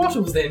few more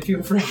bottles then for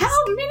your friends.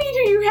 How many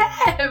do you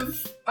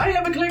have? I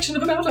have a collection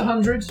of about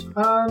 100.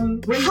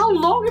 How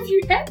long have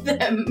you had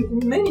them?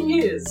 Many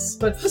years,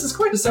 but this is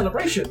quite a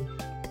celebration.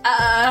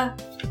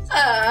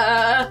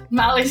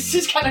 Marley's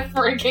just kind of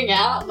freaking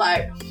out,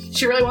 like,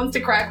 she really wants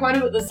to crack one,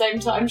 but at the same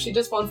time she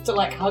just wants to,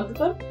 like, hug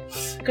them,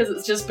 because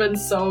it's just been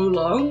so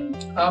long.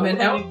 I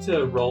need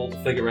to roll to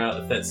figure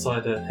out if that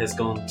cider has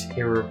gone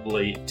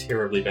terribly,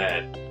 terribly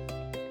bad.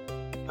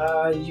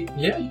 You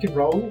can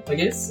roll, I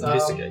guess.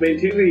 Investigate. I mean,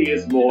 technically he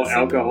is more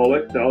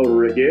alcoholic the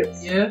older it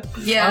gets. Yeah.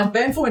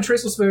 Banfor and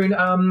Trestlespoon,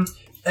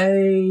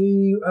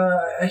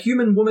 a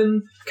human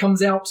woman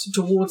comes out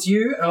towards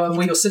you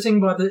where you're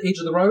sitting by the edge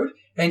of the road,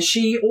 and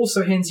she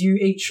also hands you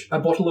each a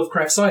bottle of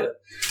craft cider.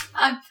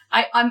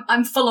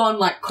 I'm full on,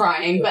 like,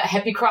 crying, but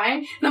happy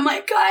crying, and I'm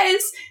like,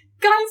 guys,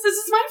 this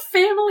is my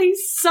family's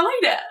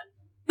cider.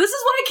 This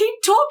is what I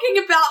keep talking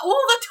about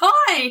all the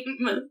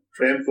time.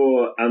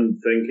 Banfor,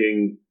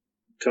 unthinking,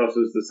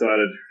 tosses the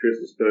cider to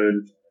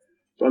Trestlespoon,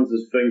 runs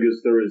his fingers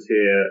through his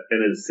hair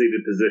in his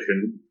seated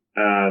position,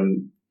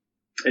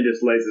 and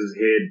just lays his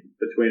head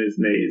between his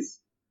knees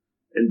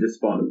in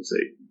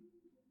despondency.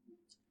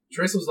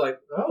 Tressel's like,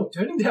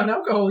 turning down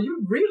alcohol,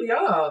 you really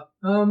are.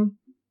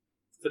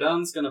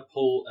 Fadan's going to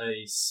pull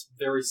a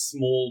very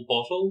small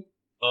bottle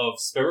of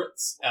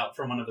spirits out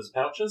from one of his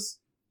pouches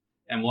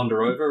and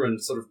wander over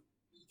and sort of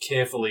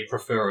carefully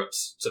prefer it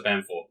to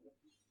Banfor.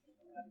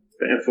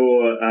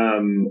 Banfor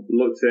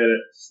looks at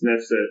it,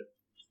 sniffs it,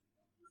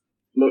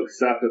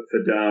 looks up at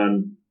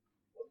Fadan,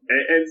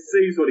 and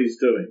sees what he's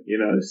doing,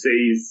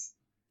 sees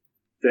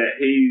that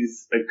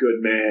he's a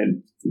good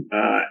man,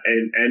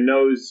 and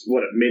knows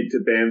what it meant to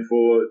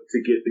Banfor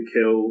to get the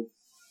kill,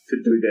 to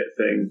do that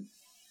thing.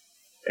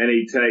 And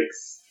he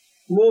takes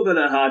more than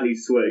a hearty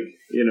swig,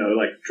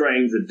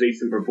 drains a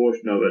decent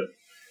proportion of it,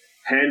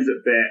 hands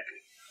it back,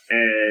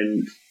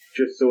 and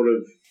just sort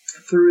of,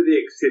 through the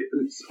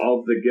acceptance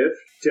of the gift,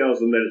 tells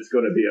him that it's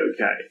going to be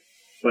okay.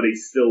 But he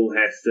still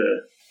has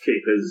to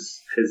keep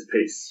his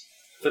peace.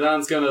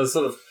 Fadan's going to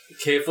sort of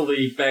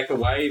carefully back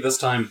away, this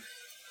time,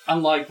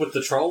 unlike with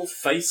the troll,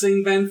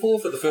 facing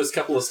Banfor for the first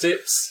couple of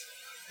steps,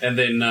 and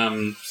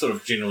then sort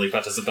of generally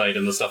participate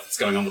in the stuff that's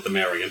going on with the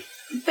Marion.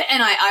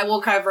 And I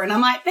walk over and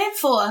I'm like,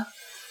 Banfor,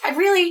 I'd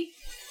really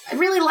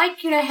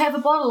like you to have a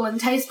bottle and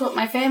taste what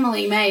my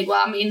family made.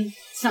 Well, I mean,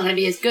 it's not going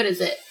to be as good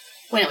as it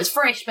when it was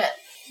fresh, but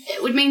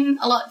it would mean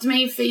a lot to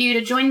me for you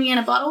to join me in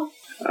a bottle.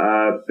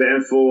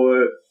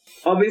 Banfor,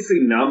 obviously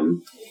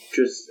numb,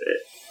 just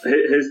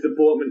his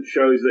deportment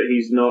shows that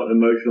he's not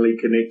emotionally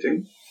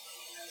connecting.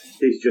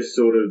 He's just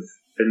sort of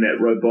in that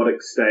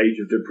robotic stage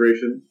of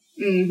depression.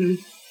 Mm-hmm.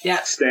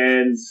 Yeah.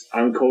 Stands,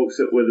 uncorks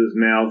it with his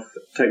mouth,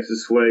 takes a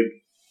swig,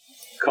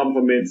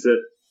 compliments it,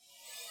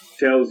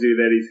 tells you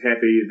that he's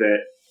happy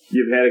that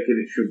you've had a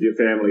connection with your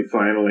family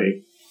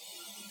finally,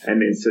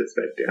 and then sits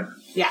back down.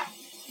 Yeah.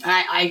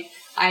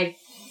 I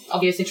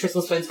obviously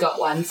Trestlespoon's got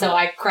one, so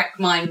I crack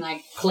mine and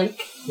I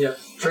clink. Yeah.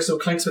 Trestle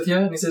clinks with you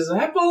and he says,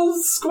 Apple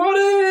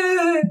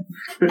squatted!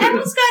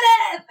 Apple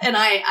squatted! And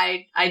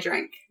I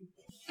drink.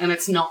 And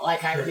it's not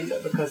like I remember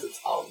because it's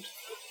old.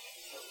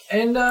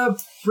 And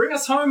bring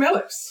us home,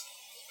 Alex.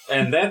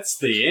 And that's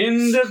the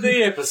end of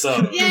the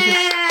episode. Yeah!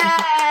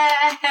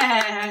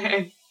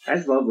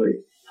 That's lovely.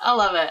 I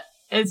love it.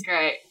 It's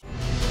great.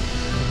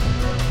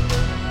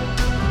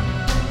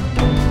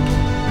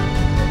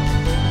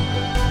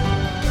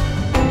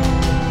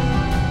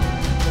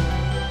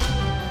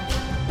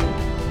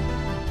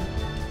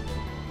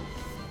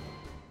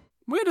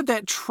 Where did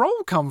that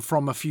troll come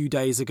from a few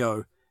days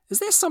ago? Is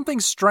there something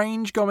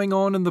strange going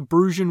on in the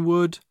Bruges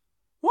Wood?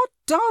 What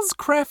does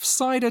craft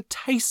cider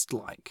taste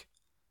like?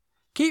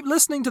 Keep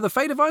listening to The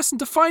Fate of Ison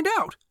to find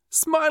out.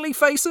 Smiley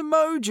face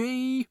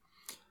emoji.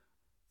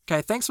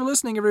 Okay, thanks for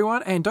listening,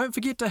 everyone, and don't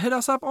forget to hit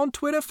us up on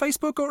Twitter,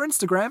 Facebook, or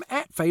Instagram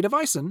at Fate of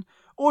Ison,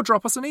 or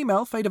drop us an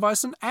email,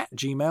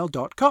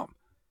 fateofison@gmail.com.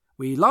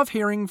 We love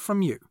hearing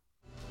from you.